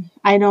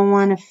I don't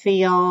want to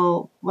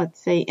feel, let's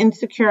say,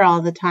 insecure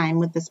all the time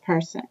with this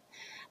person.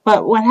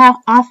 But what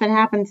often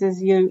happens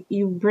is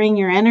you bring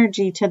your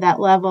energy to that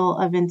level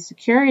of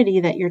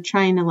insecurity that you're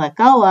trying to let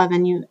go of,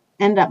 and you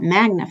end up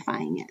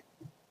magnifying it.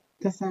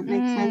 Does that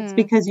make sense?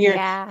 Because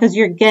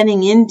you're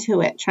getting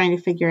into it, trying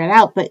to figure it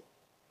out, but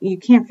you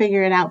can't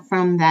figure it out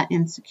from that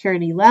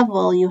insecurity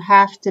level. You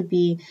have to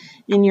be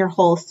in your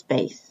whole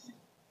space.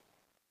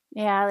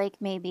 Yeah, like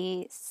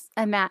maybe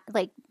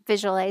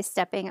visualize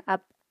stepping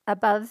up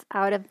above,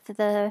 out of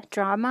the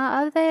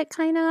drama of it,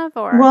 kind of,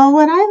 or? Well,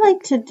 what I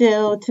like to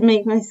do to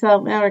make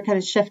myself, now we're kind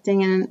of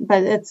shifting,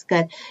 but it's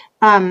good,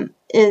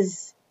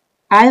 is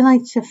I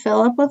like to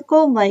fill up with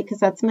gold light, because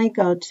that's my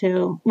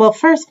go-to. Well,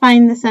 first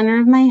find the center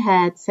of my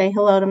head, say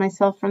hello to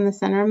myself from the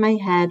center of my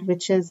head,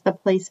 which is the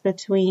place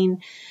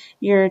between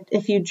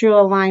if you drew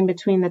a line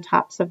between the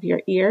tops of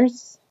your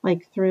ears,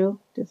 like through,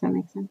 does that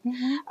make sense?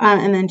 Mm-hmm.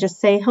 And then just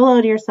say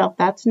hello to yourself,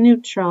 that's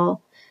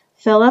neutral.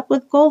 Fill up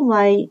with gold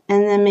light,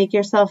 and then make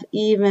yourself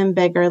even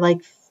bigger,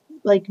 like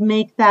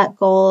make that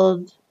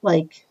gold,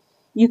 like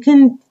you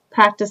can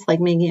practice like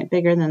making it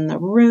bigger than the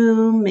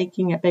room,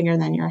 making it bigger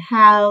than your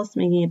house,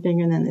 making it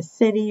bigger than the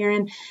city you're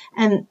in.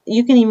 And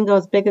you can even go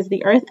as big as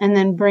the earth and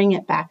then bring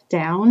it back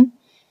down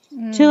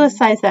to a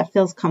size that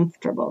feels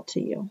comfortable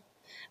to you.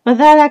 But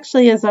that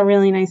actually is a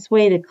really nice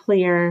way to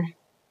clear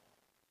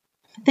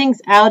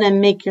things out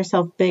and make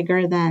yourself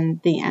bigger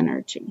than the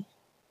energy.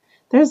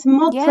 There's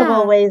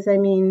multiple ways. I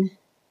mean,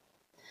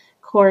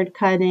 cord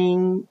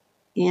cutting,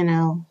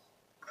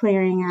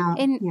 clearing out.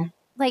 And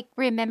like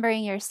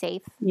remembering you're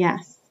safe.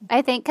 Yes.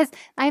 I think, because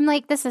I'm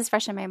like, this is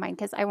fresh in my mind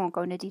because I won't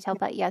go into detail,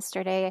 but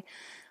yesterday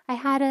I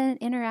had an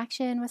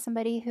interaction with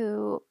somebody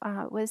who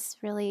was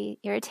really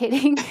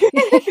irritating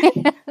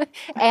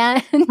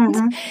and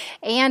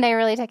I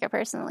really took it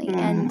personally.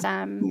 And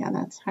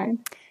that's hard.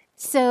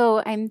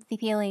 So I'm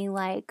feeling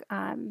like,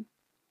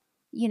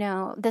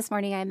 this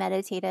morning I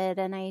meditated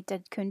and I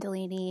did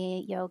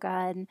Kundalini yoga,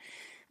 and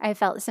I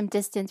felt some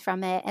distance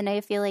from it. And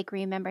I feel like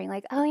remembering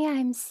like, oh yeah,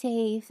 I'm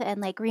safe.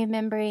 And like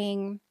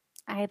remembering,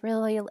 I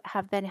really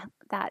have been,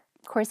 that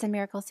Course in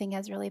Miracles thing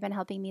has really been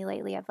helping me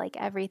lately, of like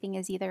everything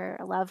is either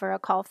a love or a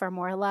call for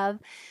more love.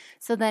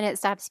 So then it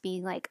stops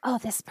being like, oh,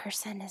 this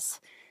person is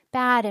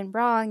bad and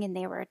wrong and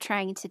they were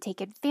trying to take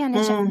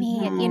advantage of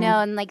me,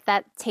 and like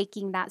that,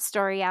 taking that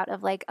story out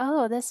of like,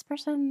 oh, this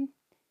person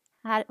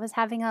was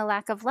having a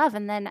lack of love,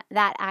 and then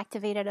that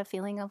activated a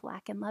feeling of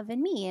lack and love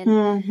in me,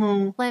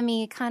 and let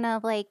me kind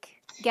of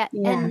like get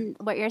in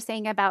what you're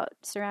saying about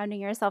surrounding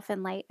yourself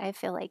in light. I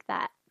feel like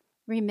that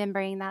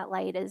remembering that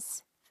light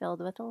is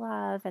filled with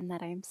love and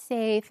that I'm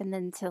safe, and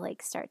then to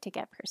like start to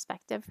get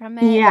perspective from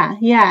it. Yeah.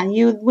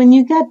 When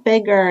you get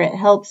bigger, it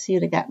helps you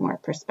to get more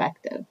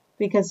perspective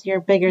because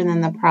you're bigger than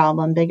the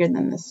problem, bigger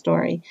than the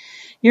story.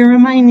 You're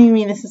reminding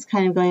me, this is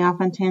kind of going off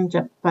on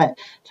tangent, but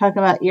talk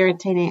about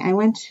irritating. I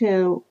went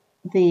to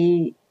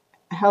the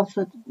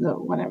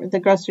the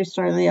grocery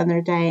store the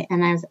other day,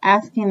 and I was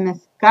asking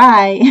this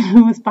guy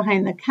who was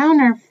behind the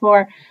counter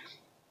for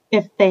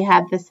if they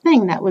had this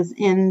thing that was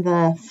in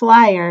the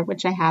flyer,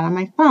 which I had on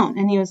my phone.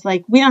 And he was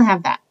like, we don't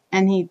have that.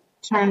 And he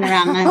turned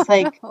around and I was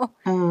like,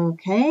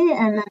 okay.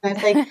 And then I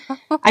was like,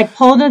 I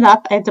pulled it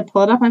up. I had to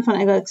pull it up on my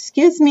phone. I go,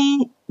 excuse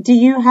me, do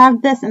you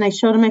have this? And I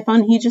showed him my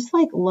phone. He just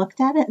like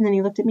looked at it, and then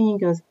he looked at me and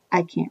he goes,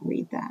 I can't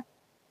read that.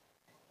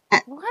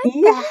 What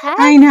the heck?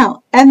 I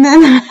know. And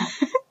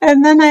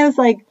then I was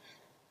like,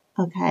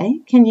 okay,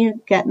 can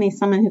you get me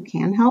someone who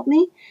can help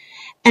me?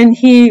 And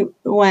he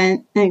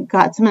went and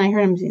got someone. I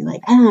heard him be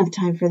like, I don't have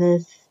time for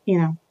this,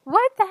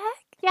 What the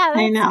heck? Yeah, that's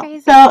I know. crazy.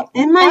 So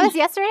that was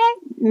yesterday?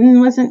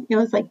 It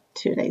was like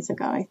 2 days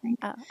ago, I think.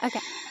 Oh, okay.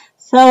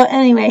 So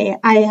anyway,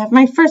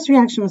 my first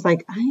reaction was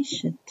like, I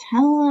should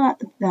tell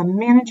the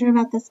manager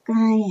about this guy,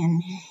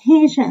 and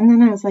he should. And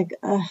then I was like,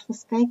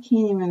 this guy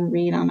can't even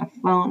read on a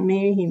phone.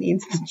 Maybe he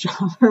needs the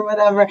job or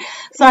whatever.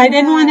 So I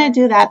didn't want to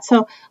do that.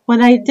 So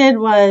what I did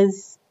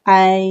was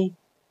I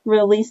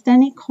released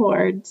any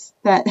cords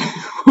that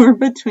were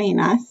between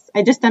us.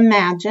 I just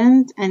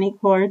imagined any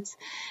cords,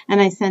 and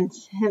I sent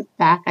him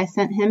back. I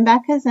sent him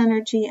back his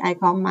energy. I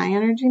called my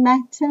energy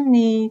back to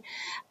me.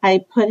 I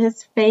put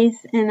his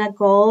face in a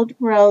gold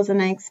rose, and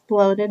I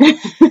exploded it.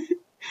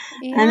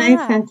 And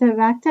I sent it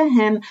back to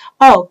him.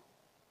 Oh,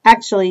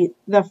 actually,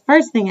 the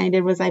first thing I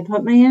did was I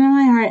put my hand on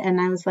my heart,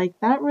 and I was like,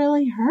 that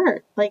really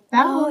hurt. Like,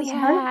 that was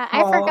hurtful.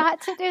 I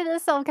forgot to do the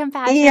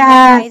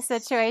self-compassion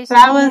situation.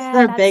 That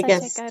was the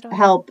biggest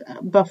help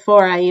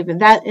before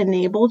that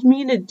enabled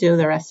me to do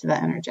the rest of the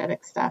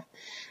energetic stuff.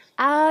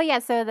 Oh, yeah.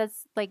 So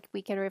that's like,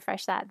 we could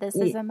refresh that. This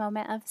is a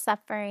moment of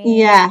suffering.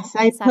 Yes.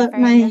 I put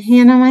my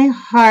hand on my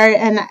heart,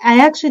 and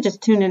I actually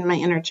just tuned in my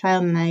inner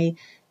child, and I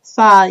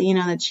saw,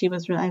 that she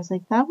was I was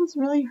like, that was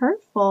really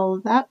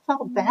hurtful. That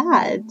felt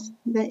bad.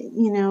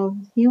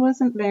 That, he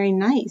wasn't very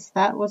nice.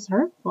 That was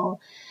hurtful.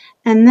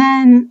 And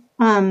then,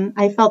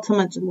 I felt so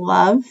much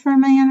love for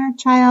my inner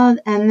child.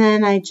 And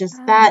then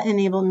that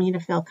enabled me to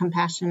feel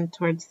compassion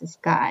towards this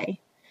guy.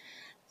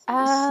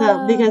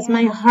 Because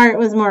my heart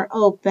was more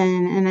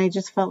open, and I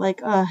just felt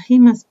like, he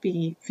must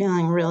be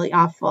feeling really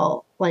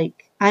awful.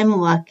 Like, I'm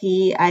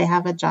lucky. I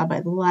have a job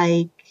I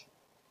like.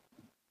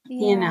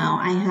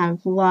 I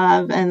have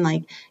love, and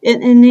like, it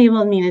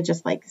enabled me to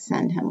just like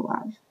send him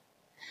love.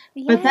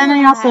 But then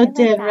I also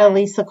did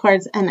release the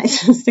cords, and I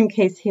just, in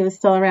case he was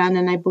still around,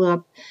 and I blew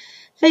up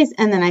face,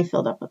 and then I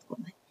filled up with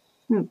gold.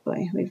 Oh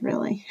boy, we've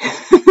really.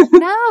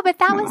 No, but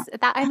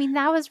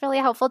that was really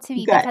helpful to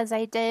me. Good. Because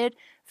I did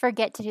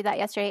forget to do that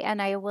yesterday,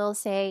 and I will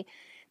say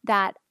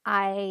that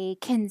I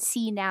can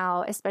see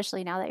now,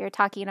 especially now that you're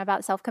talking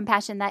about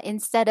self-compassion, that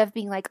instead of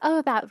being like,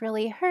 oh, that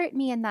really hurt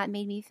me and that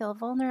made me feel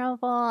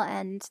vulnerable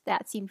and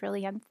that seemed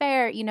really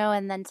unfair,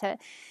 and then to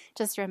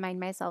just remind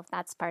myself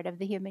that's part of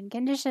the human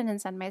condition and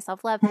send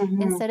myself love.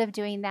 Mm-hmm. Instead of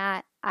doing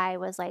that, I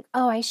was like,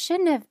 oh, I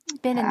shouldn't have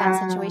been in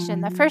that situation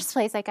in the first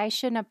place. Like, I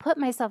shouldn't have put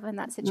myself in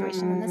that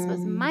situation, and this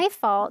was my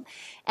fault.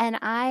 And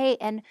I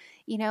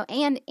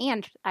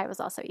was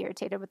also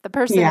irritated with the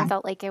person and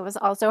felt like it was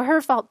also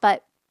her fault.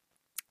 But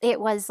it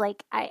was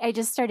like, I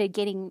just started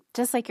getting,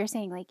 just like you're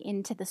saying, like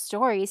into the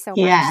story so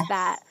much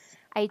that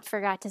I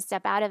forgot to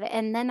step out of it.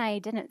 And then I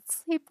didn't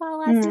sleep well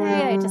last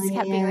night. I just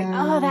kept being like,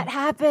 oh, that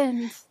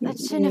happened. That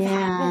shouldn't have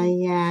happened.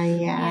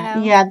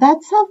 Yeah,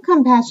 that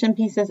self-compassion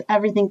piece is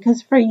everything.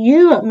 Because for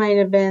you, it might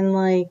have been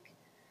like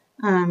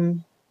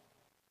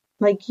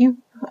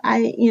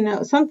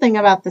something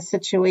about the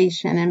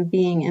situation and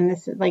being in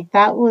this, like,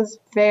 that was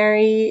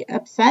very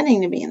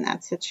upsetting to be in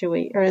that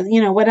situation,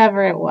 or,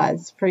 whatever it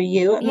was for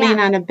you. It may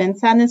not have been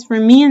sadness. For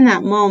me in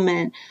that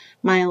moment,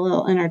 my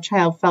little inner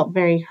child felt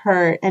very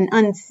hurt and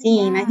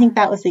unseen. I think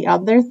that was the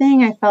other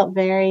thing. I felt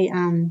very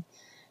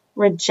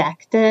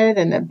rejected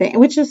and abandoned,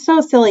 which is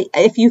so silly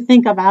if you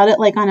think about it,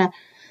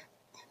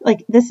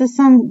 this is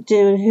some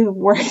dude who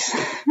works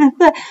at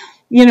the,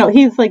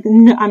 he's like,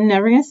 no, I'm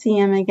never going to see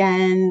him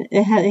again.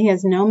 He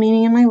has no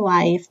meaning in my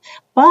life.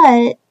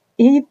 But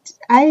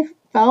I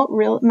felt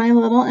my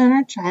little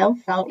inner child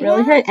felt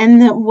really hurt.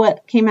 And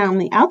what came out on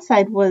the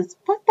outside was,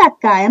 fuck that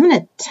guy. I'm going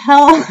to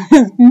tell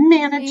his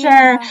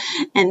manager,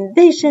 and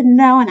they should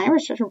know, and I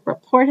should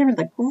report him to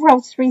the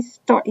grocery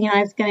store.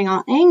 I was getting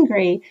all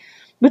angry,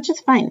 which is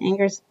fine.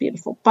 Anger is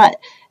beautiful. But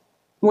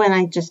when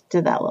I just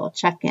did that little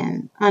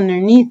check-in,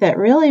 underneath it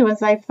really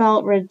was, I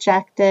felt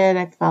rejected.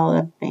 I felt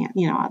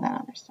abandoned, all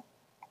that other stuff.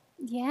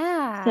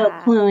 Yeah. So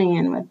cluing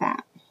in with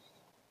that.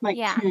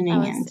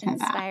 Tuning into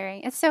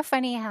inspiring. It's so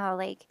funny how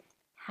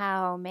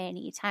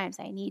many times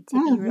I need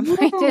to be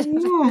reminded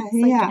of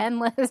this,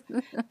 endless.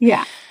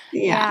 Yeah.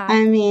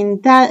 I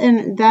mean,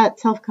 that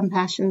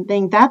self-compassion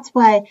thing, that's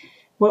why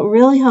what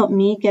really helped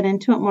me get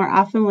into it more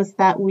often was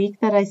that week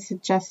that I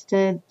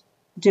suggested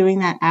doing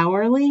that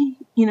hourly,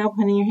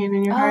 putting your hand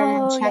on your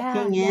heart and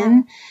checking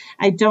in.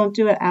 I don't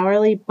do it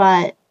hourly,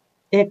 but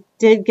it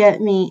did get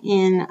me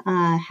in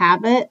a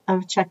habit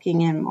of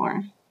checking in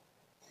more.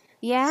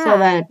 Yeah. So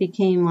that it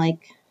became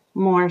like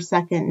more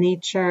second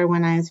nature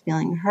when I was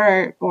feeling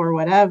hurt or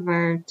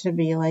whatever, to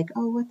be like,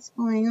 oh, what's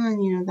going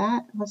on?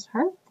 That was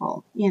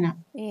hurtful,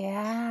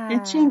 Yeah.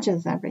 It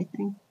changes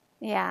everything.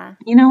 Yeah.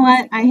 You know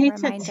what? I hate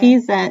to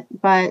tease it,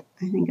 but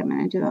I think I'm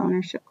going to do the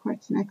ownership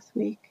course next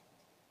week.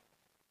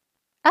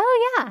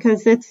 Oh, yeah.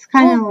 Because it's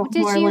kind of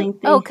more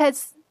lengthy.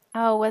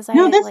 Was I?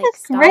 No, this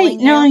is great.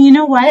 No, you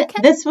know what?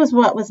 This was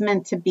what was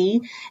meant to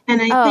be. And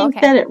I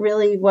think that it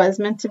really was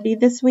meant to be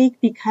this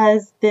week,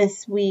 because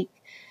this week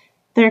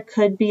there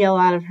could be a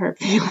lot of hurt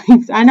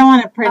feelings. I don't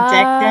want to predict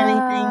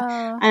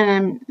anything, and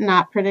I'm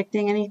not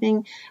predicting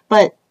anything,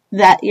 but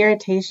that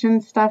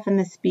irritation stuff and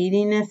the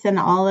speediness and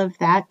all of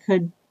that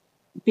could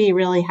be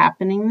really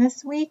happening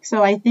this week.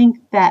 So I think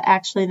that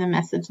actually the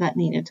message that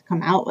needed to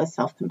come out was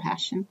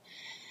self-compassion.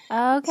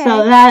 Okay.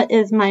 So that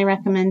is my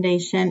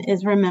recommendation,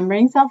 is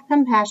remembering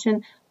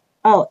self-compassion.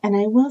 Oh, and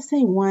I will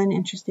say one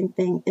interesting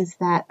thing is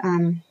that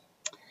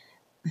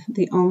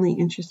the only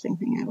interesting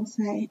thing I will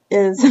say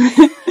is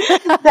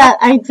that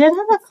I did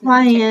have a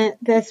client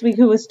this week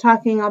who was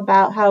talking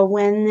about how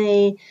when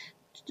they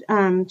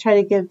try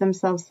to give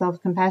themselves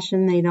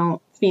self-compassion, they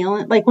don't feel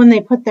it. Like when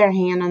they put their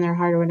hand on their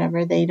heart or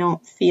whatever, they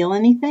don't feel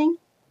anything.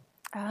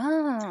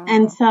 Oh.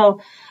 And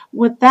so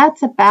what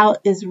that's about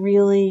is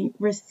really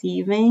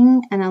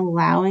receiving and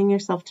allowing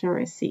yourself to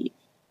receive.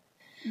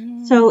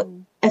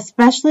 So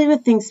especially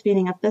with things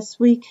speeding up this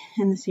week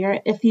and this year,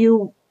 if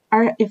you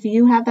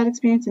have that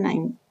experience, and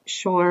I'm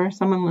sure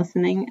someone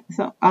listening,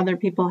 so other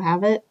people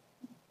have it,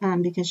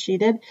 because she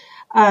did,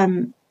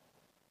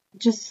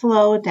 just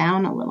slow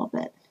down a little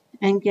bit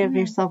and give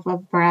yourself a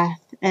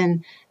breath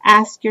and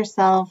ask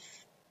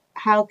yourself,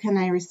 how can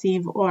I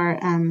receive, or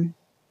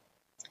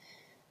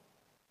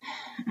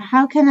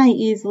how can I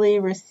easily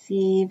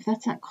receive?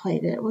 That's not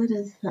quite it. What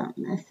is that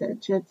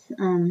message? It's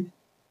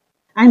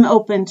I'm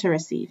open to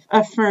receive,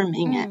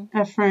 affirming it,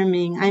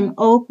 affirming. I'm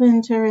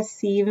open to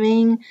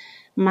receiving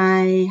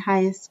my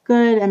highest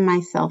good and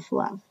my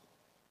self-love.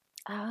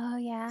 Oh,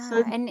 yeah.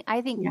 So, and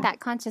I think yeah. that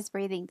conscious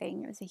breathing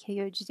thing is a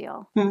huge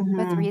deal Mm-hmm.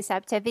 with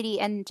receptivity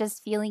and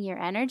just feeling your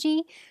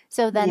energy.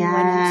 So then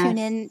when you tune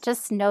in,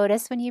 just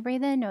notice when you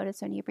breathe in,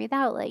 notice when you breathe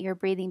out, let your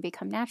breathing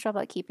become natural,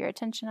 but keep your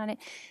attention on it.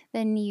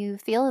 Then you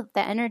feel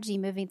the energy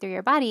moving through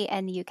your body,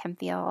 and you can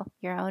feel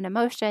your own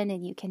emotion,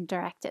 and you can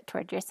direct it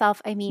toward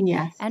yourself. I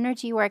mean,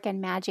 energy work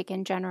and magic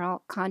in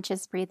general,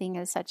 conscious breathing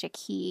is such a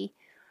key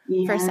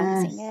for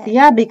sensing it.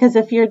 Yeah, because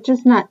if you're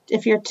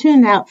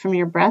tuned out from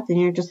your breath and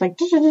you're just like,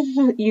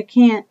 you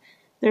can't,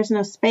 there's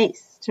no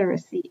space to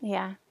receive.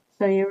 Yeah.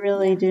 So you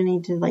really do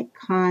need to like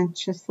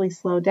consciously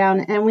slow down,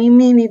 and we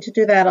may need to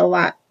do that a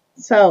lot.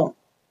 So,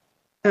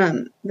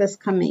 this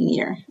coming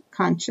year,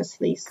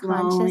 consciously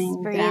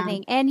slowing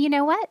breathing. down. And you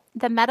know what?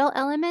 The metal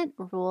element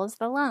rules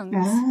the lungs.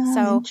 Oh,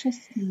 so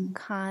interesting.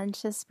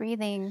 Conscious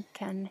breathing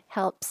can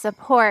help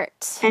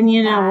support. And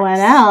you know what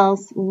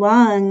else?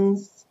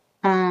 Lungs.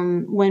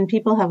 When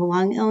people have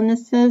lung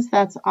illnesses,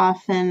 that's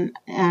often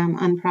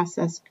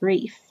unprocessed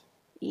grief.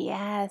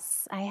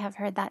 Yes, I have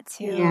heard that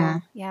too.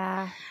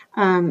 Yeah.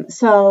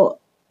 So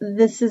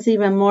this is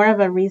even more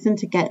of a reason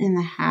to get in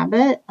the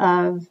habit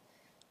of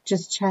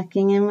just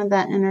checking in with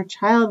that inner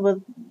child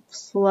with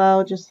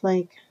slow, just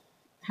like,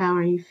 how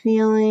are you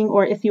feeling?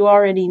 Or if you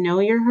already know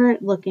you're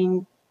hurt,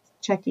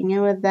 checking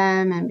in with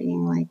them and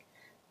being like,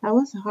 that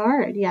was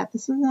hard. Yeah,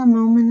 this is a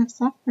moment of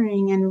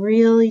suffering, and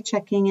really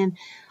checking in.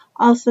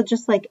 Also,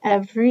 just like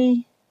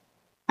again,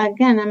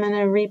 I'm going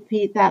to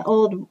repeat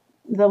the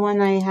one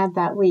I had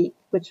that week,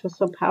 which was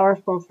so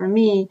powerful for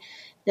me,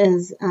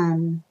 is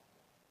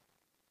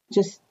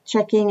just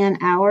checking in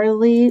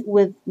hourly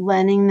with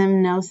letting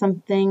them know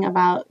something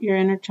about your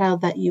inner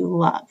child that you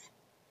love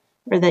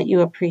or that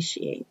you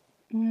appreciate.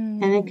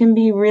 And it can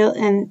be real,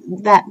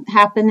 and that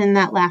happened in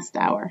that last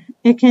hour.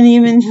 It can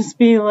even just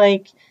be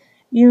like,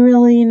 you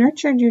really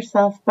nurtured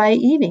yourself by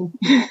eating,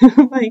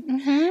 like,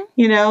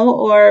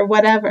 or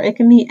whatever. It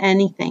can be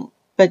anything,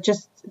 but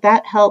just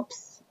that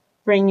helps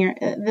bring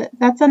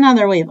that's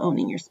another way of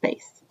owning your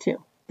space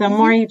too. The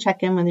more you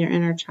check in with your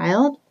inner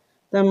child,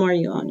 the more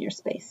you own your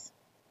space.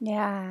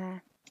 Yeah.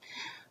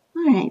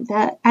 All right.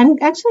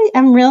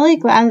 I'm really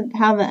glad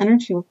how the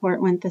energy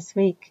report went this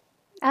week.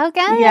 Oh,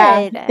 good.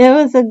 Yeah,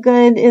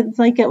 it's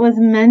like it was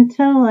meant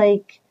to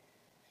like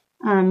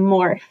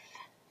morph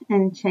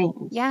and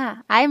change. Yeah,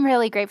 I'm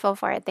really grateful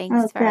for it.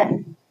 Thanks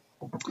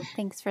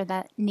for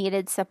that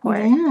needed support.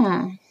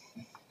 Yeah.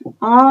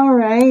 All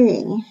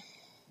righty.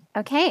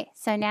 Okay,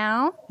 so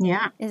now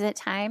is it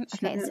time?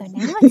 Okay, Sure. so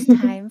now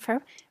it's time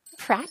for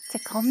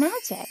practical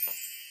magic.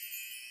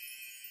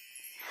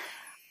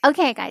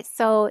 Okay, guys,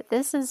 so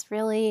this is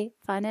really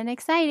fun and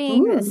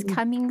exciting. Ooh. This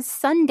coming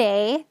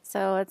Sunday,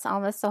 so it's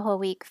almost a whole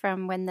week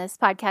from when this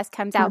podcast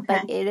comes out,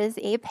 but it is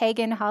a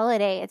pagan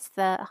holiday. It's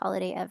the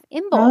holiday of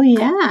Imbolc. Oh,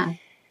 yeah.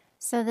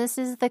 So this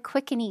is the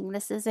quickening.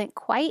 This isn't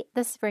quite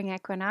the spring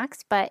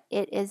equinox, but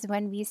it is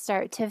when we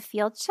start to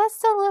feel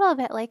just a little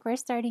bit like we're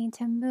starting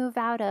to move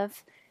out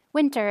of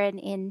winter and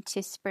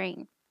into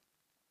spring.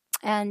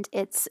 And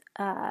it's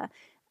a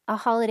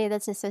holiday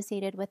that's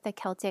associated with the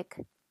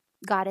Celtic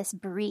goddess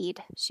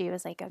Breed. She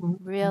was like a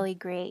really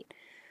great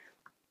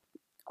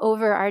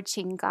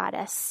overarching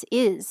goddess,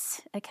 is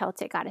a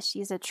Celtic goddess.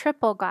 She's a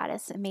triple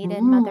goddess, a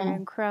maiden, mother,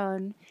 and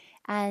crone.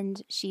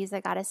 And she's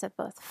a goddess of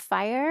both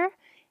fire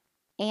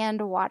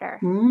and water.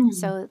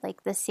 So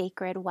like the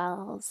sacred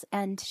wells.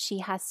 And she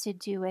has to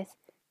do with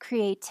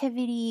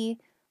creativity,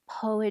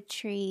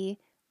 poetry,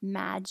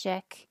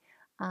 magic,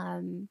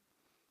 and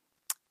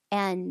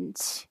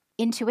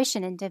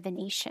intuition and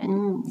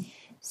divination.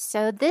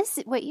 So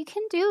what you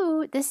can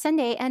do this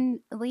Sunday and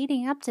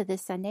leading up to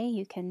this Sunday,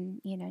 you can,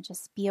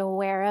 just be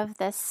aware of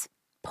this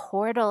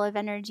portal of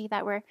energy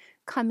that we're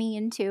coming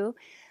into.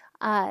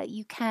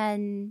 You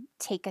can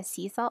take a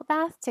sea salt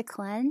bath to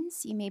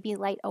cleanse. You maybe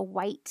light a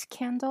white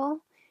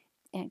candle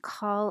and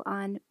call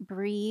on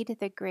Breed,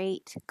 the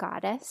great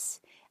goddess,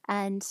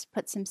 and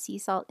put some sea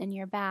salt in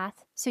your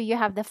bath. So you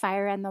have the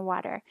fire and the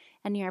water,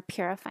 and you're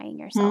purifying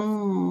yourself.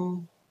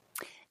 Mm.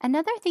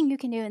 Another thing you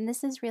can do, and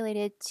this is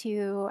related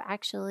to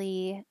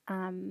actually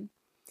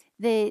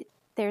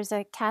there's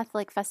a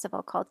Catholic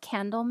festival called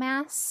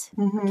Candlemas,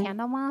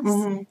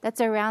 Mm-hmm.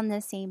 that's around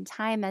the same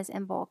time as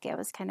Imbolc. It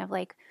was kind of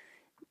like,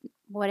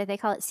 what do they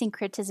call it?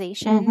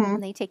 Syncretization. Mm-hmm.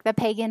 When they take the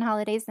pagan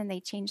holidays and they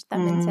change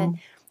them into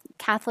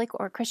Catholic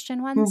or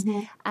Christian ones.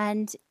 Mm-hmm.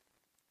 And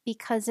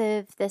because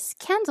of this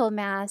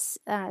Candlemas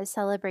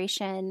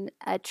celebration,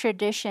 a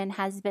tradition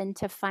has been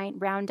to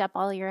round up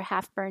all your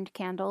half-burned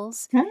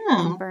candles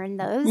and burn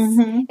those.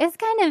 Mm-hmm. It's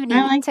kind of neat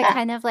like to that.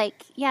 kind of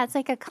like, it's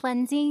like a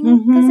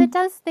cleansing,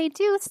 because they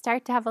do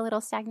start to have a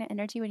little stagnant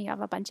energy when you have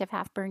a bunch of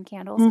half-burned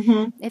candles.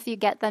 Mm-hmm. If you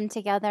get them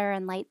together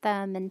and light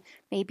them, and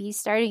maybe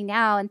starting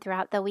now and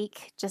throughout the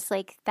week, just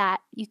like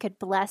that, you could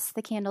bless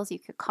the candles. You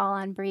could call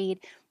on Breed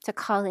to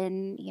call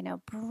in,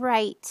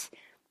 bright,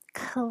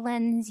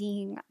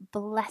 cleansing,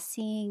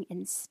 blessing,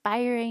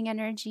 inspiring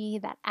energy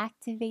that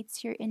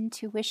activates your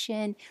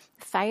intuition,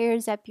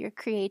 fires up your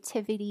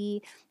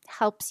creativity,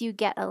 helps you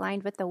get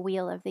aligned with the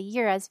wheel of the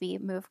year as we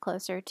move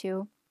closer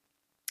to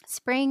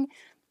spring.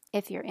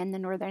 If you're in the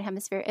northern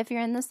hemisphere, if you're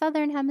in the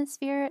southern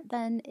hemisphere,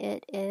 then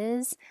it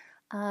is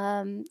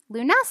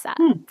Lunasa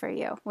for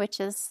you, which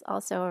is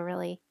also a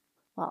really,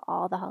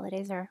 all the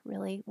holidays are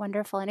really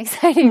wonderful and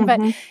exciting, but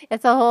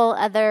it's a whole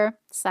other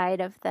side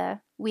of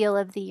the wheel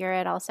of the year.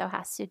 It also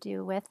has to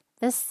do with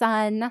the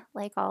sun,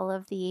 like all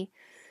of the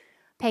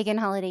pagan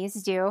holidays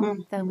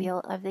do, the wheel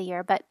of the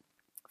year. But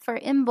for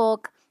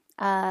Imbolc,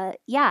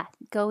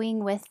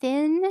 going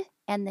within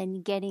and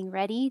then getting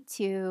ready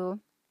to,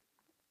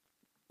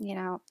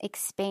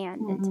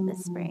 expand into the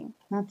spring.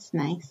 That's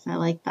nice. I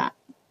like that.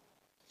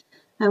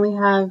 And we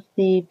have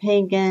the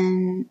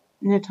pagan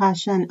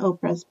Natasha and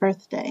Oprah's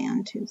birthday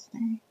on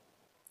Tuesday.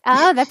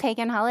 Oh, the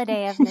pagan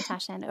holiday of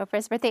Natasha and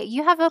Oprah's birthday.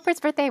 You have Oprah's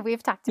birthday.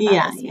 We've talked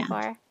about this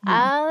before. Yeah.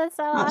 Oh, that's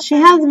so awesome. She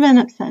has been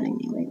upsetting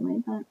me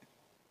lately, but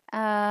that's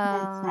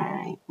all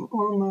right.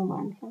 We'll move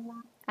on from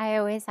that. I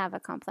always have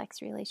a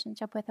complex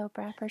relationship with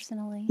Oprah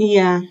personally.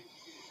 Yeah.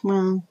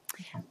 Well.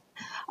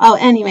 Oh,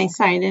 anyway,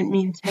 sorry, I didn't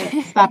mean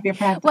to stop your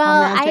practical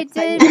magic.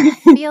 I did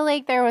feel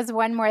like there was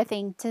one more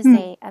thing to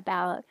say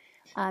about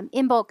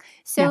Imbolc.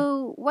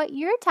 So what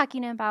you're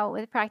talking about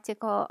with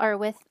practical, or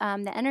with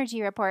the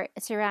energy report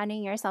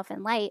surrounding yourself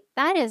in light,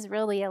 that is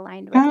really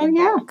aligned with Imbolc.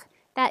 Yeah.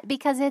 That,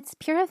 because it's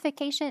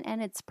purification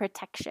and it's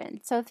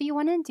protection. So if you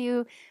want to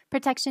do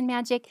protection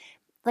magic,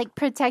 like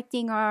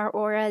protecting our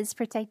auras,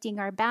 protecting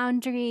our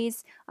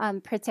boundaries,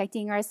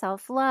 protecting our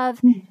self-love,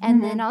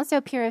 and then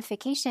also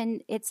purification,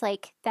 it's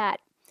like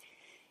that,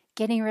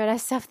 getting rid of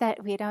stuff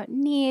that we don't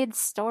need,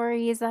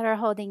 stories that are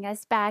holding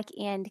us back,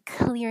 and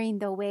clearing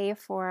the way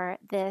for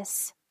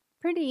this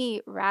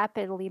pretty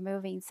rapidly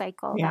moving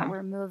cycle that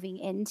we're moving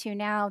into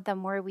now. The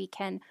more we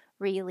can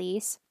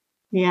release,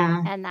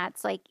 and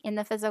that's like in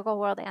the physical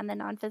world and the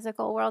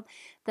non-physical world,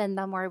 then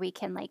the more we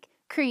can like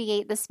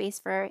create the space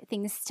for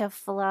things to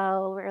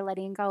flow. We're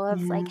letting go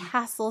of like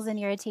hassles and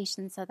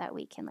irritations so that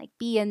we can like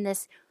be in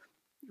this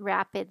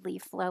rapidly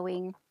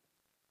flowing,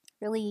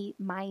 really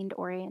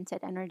mind-oriented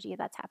energy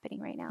that's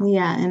happening right now.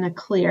 Yeah, in a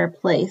clear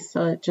place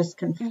so it just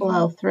can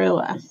flow through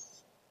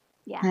us.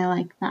 Yeah. I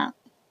like that.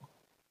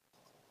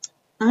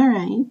 All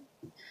right.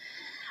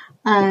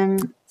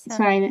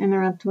 Sorry to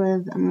interrupt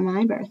with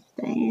my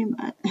birthday,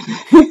 but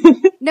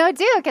no,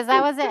 do, because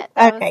that was it.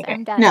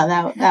 I'm done. No,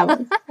 that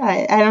was.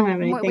 I don't have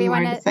anything more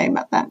to say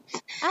about that.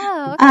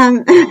 Oh,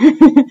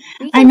 okay.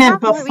 I meant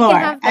before. We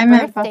can have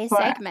the birthday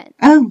segment.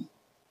 Oh,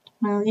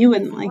 well, you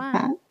wouldn't like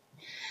that.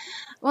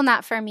 Well,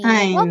 not for me.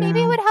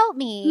 Maybe it would help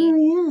me. Oh,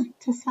 yeah,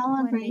 to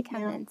celebrate. When we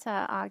come into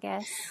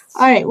August.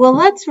 All right, well,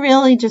 let's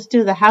really just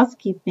do the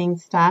housekeeping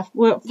stuff.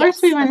 Well,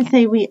 first, we want to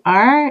say we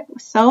are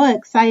so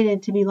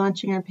excited to be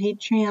launching our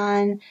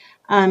Patreon.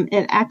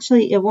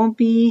 It won't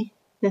be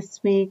this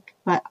week,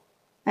 but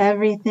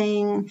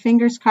everything,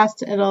 fingers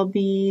crossed, it'll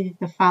be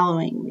the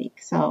following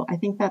week. So I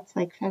think that's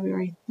like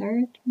February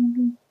 3rd,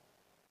 maybe.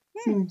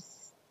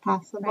 Seems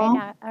possible.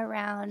 Right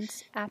around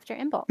after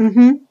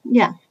Imbolc.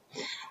 Yeah.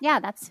 Yeah,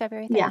 that's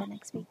February 3rd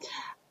next week.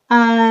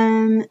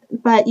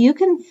 But you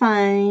can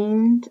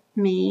find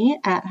me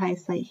at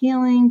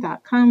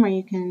highsighealing.com, where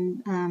you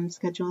can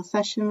schedule a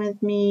session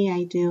with me.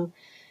 I do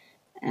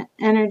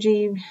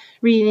energy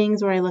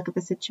readings where I look at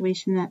the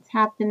situation that's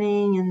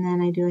happening, and then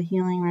I do a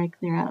healing where I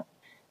clear out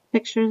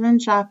pictures and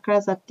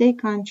chakras, update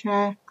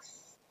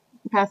contracts,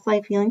 past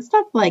life healing,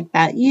 stuff like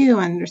that. You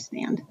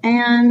understand.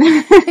 And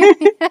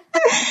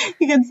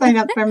you can sign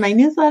up for my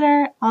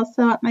newsletter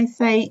also at my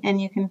site,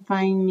 and you can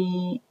find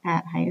me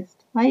at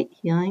Highest Light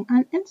Healing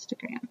on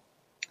Instagram.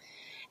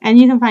 And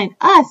you can find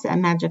us at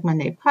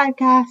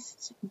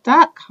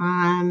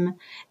magicmondaypodcast.com,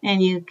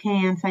 and you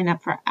can sign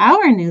up for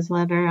our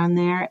newsletter on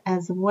there,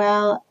 as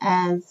well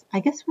as,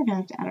 I guess we're going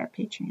to have to add our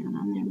Patreon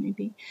on there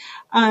maybe.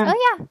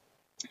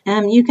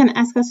 You can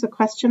ask us a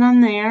question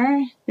on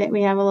there. That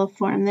we have a little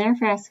form there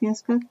for asking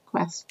us a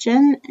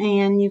question.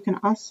 And you can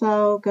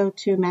also go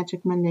to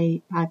Magic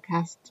Monday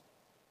Podcast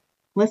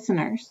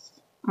listeners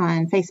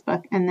on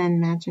Facebook, and then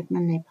Magic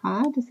Monday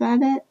Pod. Is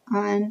that it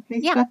on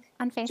Facebook? Yeah,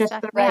 on Facebook.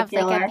 Just the we have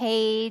regular. like a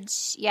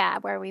page,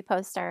 where we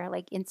post our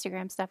like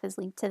Instagram stuff is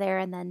linked to there,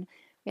 and then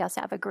we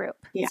also have a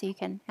group, so you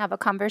can have a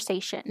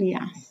conversation.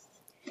 Yes.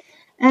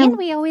 And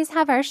we always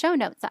have our show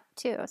notes up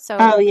too. So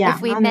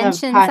if we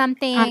mention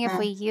something, if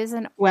we use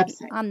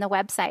on the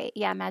website,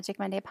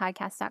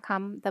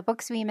 magicmondaypodcast.com, the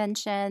books we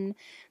mention,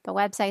 the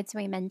websites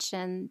we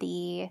mention,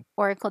 the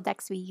oracle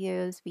decks we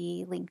use,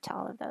 we link to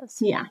all of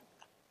those. Yeah.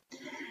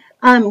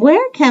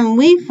 Where can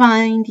we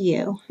find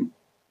you?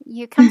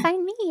 You can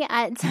find me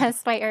at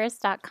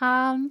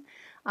tesswhitehurst.com,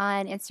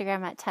 on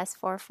Instagram at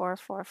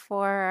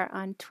Tess4444,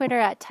 on Twitter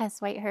at Tess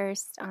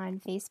Whitehurst, on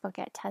Facebook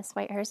at Tess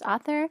Whitehurst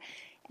Author,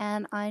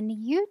 and on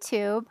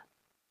YouTube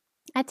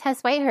at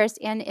Tess Whitehurst.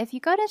 And if you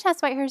go to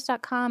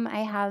TessWhitehurst.com, I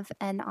have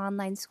an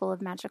online school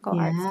of magical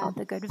arts called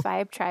the Good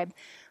Vibe Tribe,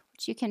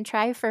 which you can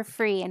try for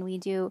free. And we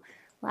do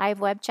live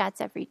web chats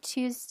every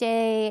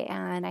Tuesday,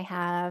 and I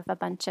have a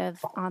bunch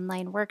of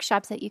online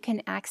workshops that you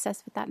can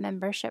access with that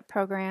membership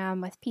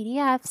program with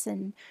PDFs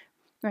and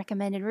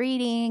recommended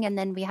reading. And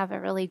then we have a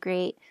really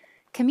great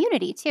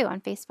community too on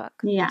Facebook.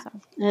 Yeah,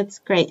 it's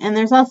great. And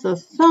there's also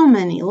so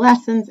many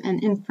lessons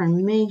and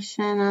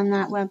information on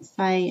that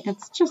website.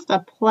 It's just a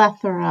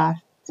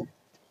plethora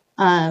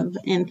of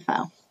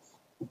info.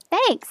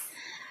 Thanks.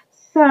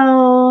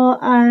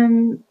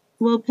 So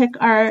we'll pick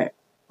our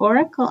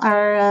oracle,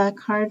 our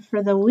card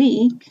for the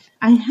week.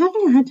 I'm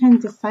having a hard time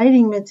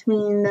deciding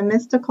between the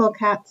Mystical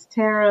Cats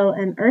Tarot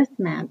and Earth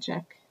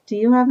Magic. Do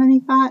you have any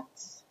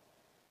thoughts?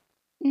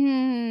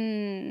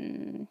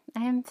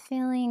 I'm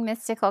feeling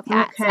Mystical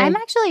Cats. Okay. I'm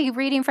actually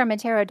reading from a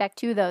tarot deck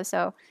too, though.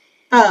 So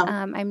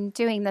I'm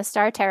doing the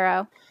Star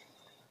Tarot.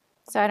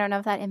 So I don't know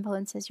if that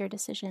influences your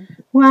decision.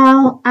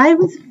 Well, I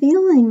was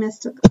feeling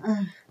Mystical.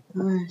 Oh,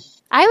 gosh.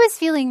 I was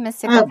feeling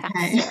Mystical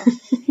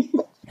Cats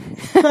too.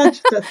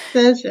 Such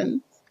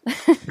decisions.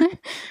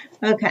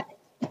 Okay.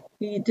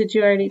 Did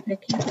you already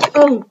pick it?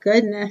 Oh,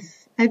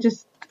 goodness. I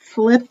just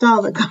flipped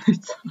all the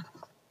cards off.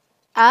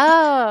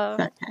 Oh,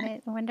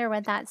 okay. I wonder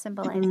what that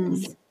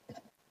symbolizes.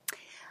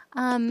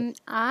 I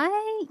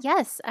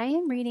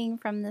am reading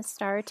from the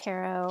Star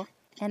Tarot,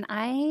 and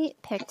I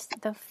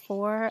picked the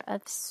Four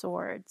of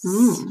Swords,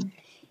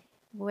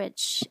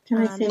 which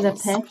can I see the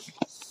pick?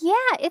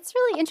 Yeah, it's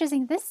really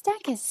interesting. This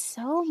deck is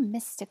so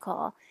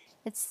mystical.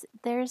 That's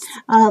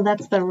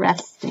the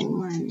resting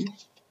one.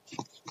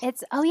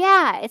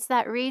 It's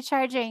that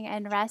recharging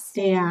and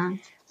resting. Yeah.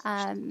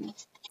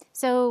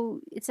 So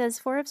it says,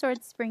 Four of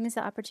Swords brings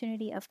the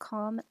opportunity of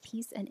calm,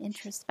 peace, and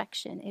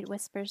introspection. It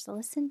whispers,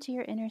 listen to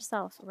your inner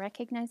self.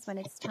 Recognize when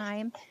it's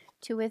time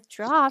to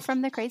withdraw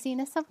from the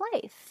craziness of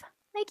life.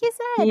 Like you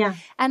said. Yeah.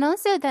 And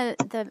also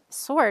the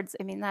swords,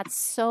 I mean, that's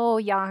so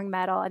yang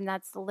metal, and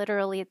that's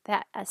literally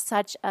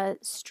such a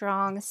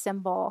strong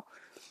symbol.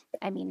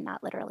 I mean,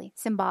 not literally,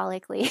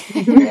 symbolically.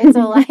 It's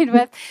aligned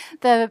with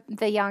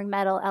the yang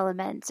metal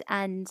element.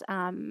 And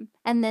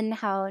then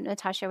how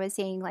Natasha was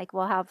saying, like,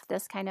 we'll have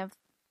this kind of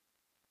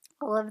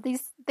all of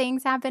these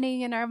things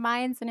happening in our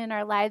minds and in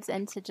our lives,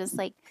 and to just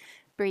like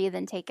breathe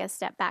and take a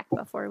step back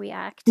before we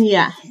act.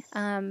 Yeah.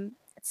 It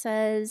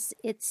says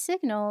it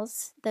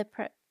signals the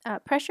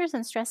pressures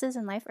and stresses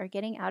in life are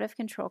getting out of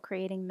control,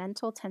 creating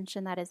mental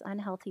tension that is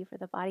unhealthy for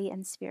the body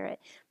and spirit.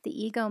 The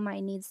ego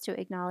mind needs to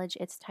acknowledge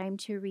it's time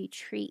to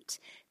retreat.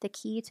 The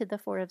key to the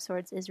Four of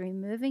Swords is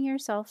removing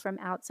yourself from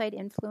outside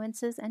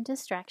influences and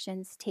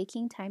distractions,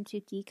 taking time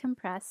to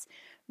decompress,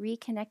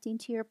 reconnecting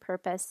to your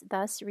purpose,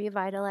 thus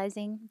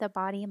revitalizing the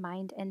body,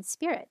 mind, and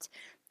spirit.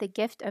 The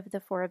gift of the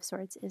Four of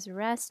Swords is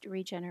rest,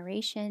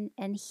 regeneration,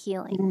 and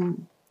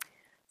healing.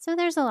 So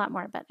there's a lot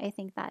more, but I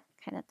think that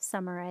kind of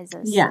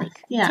summarizes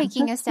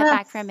taking a step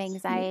back from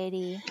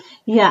anxiety.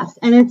 Yes,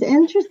 and it's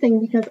interesting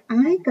because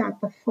I got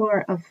the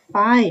Four of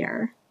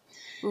Fire,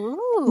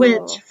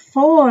 which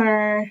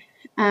 4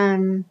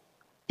 in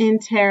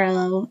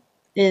tarot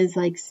is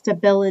like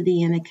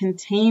stability in a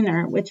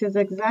container, which is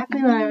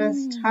exactly what I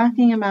was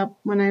talking about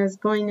when I was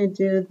going to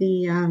do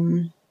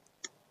the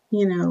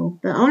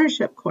the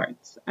ownership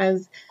courts. I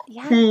was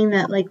saying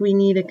that like we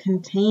need a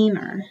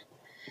container.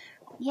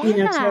 To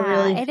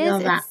really feel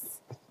that.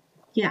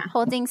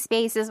 Holding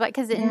space is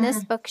because in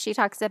this book she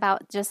talks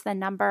about just the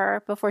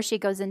number before she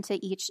goes into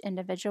each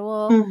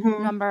individual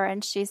number,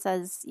 and she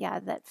says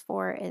that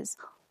 4 is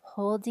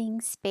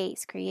holding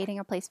space, creating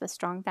a place with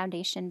strong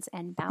foundations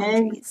and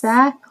boundaries.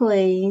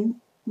 Exactly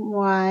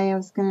why I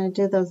was going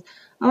to do those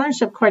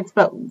ownership courts,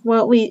 but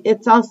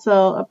it's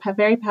also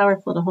very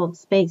powerful to hold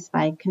space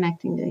by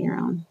connecting to your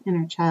own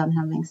inner child and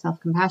having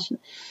self-compassion.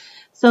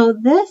 So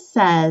this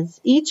says,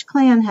 each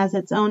clan has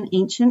its own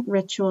ancient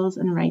rituals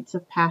and rites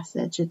of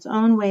passage, its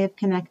own way of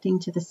connecting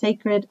to the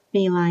sacred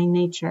feline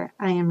nature.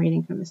 I am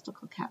reading from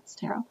Mystical Cats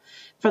Tarot.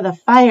 For the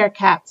Fire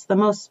Cats, the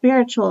most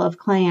spiritual of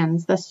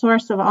clans, the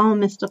source of all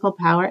mystical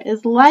power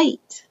is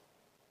light.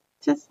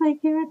 just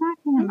like you were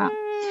talking about.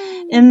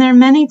 In their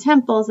many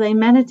temples, they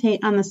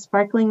meditate on the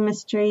sparkling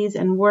mysteries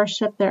and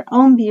worship their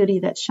own beauty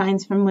that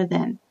shines from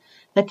within.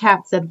 The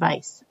cat's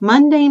advice: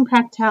 mundane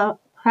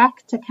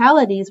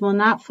practicalities will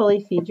not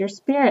fully feed your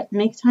spirit.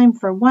 Make time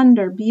for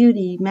wonder,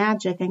 beauty,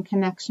 magic, and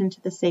connection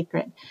to the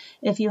sacred.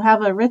 If you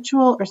have a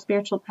ritual or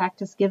spiritual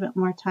practice, give it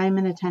more time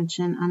and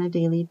attention on a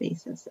daily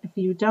basis. If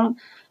you don't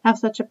have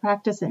such a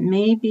practice, it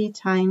may be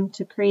time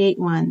to create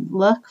one.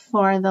 Look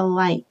for the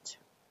light.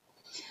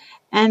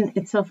 And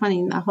it's so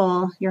funny,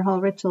 your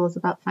whole ritual is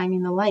about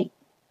finding the light.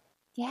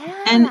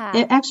 Yeah. And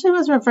it actually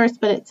was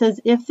reversed, but it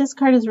says if this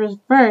card is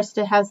reversed,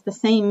 it has the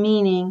same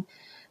meaning,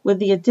 with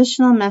the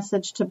additional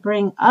message to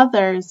bring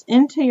others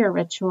into your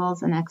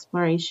rituals and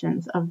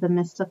explorations of the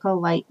mystical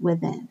light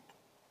within.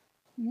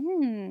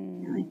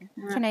 Like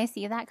Can I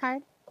see that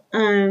card?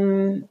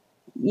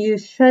 You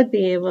should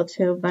be able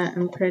to, but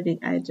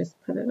I just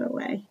put it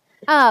away.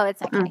 Oh,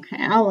 it's okay. Okay,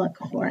 I'll look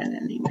for it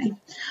anyway.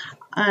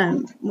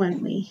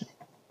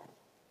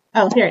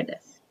 Here it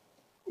is.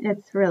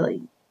 It's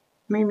really,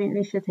 maybe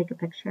we should take a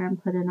picture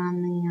and put it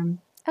on the,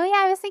 Oh,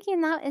 yeah, I was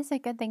thinking that is a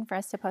good thing for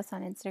us to post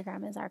on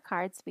Instagram is our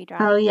cards we draw.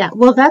 Oh, yeah.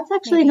 Well, that's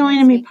actually going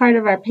to be part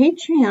of our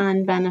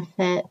Patreon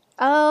benefit.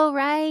 Oh,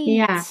 right.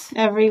 Yeah,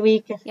 every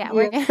week if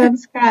you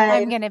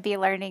subscribe. I'm going to be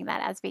learning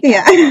that as we go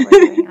what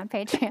we're doing on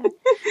Patreon.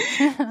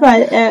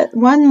 But at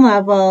one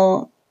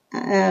level,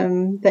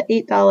 the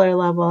 $8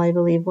 level, I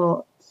believe,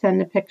 will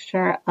send a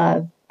picture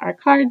of our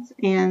cards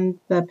and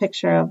the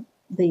picture of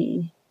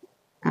the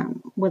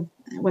with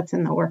what's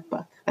in the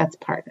workbook. That's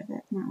part of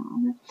it. Not all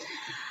of it.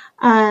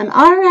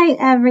 All right,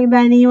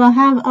 everybody. We'll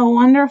have a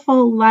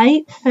wonderful,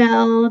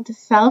 light-filled,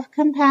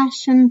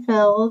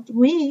 self-compassion-filled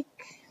week.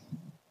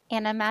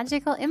 And a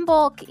magical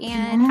Imbolc.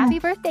 And happy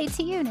birthday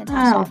to you,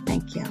 Natasha. Oh,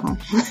 thank you.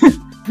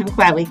 I'm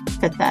glad we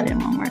fit that in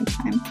one more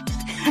time.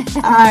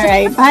 All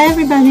right. Bye,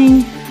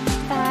 everybody.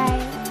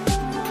 Bye.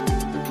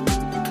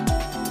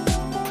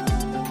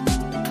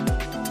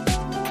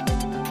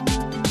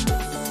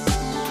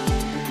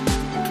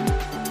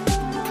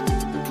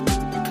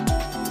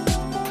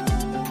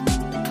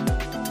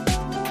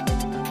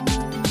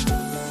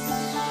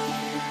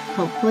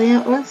 Hopefully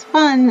it was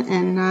fun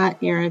and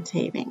not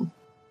irritating.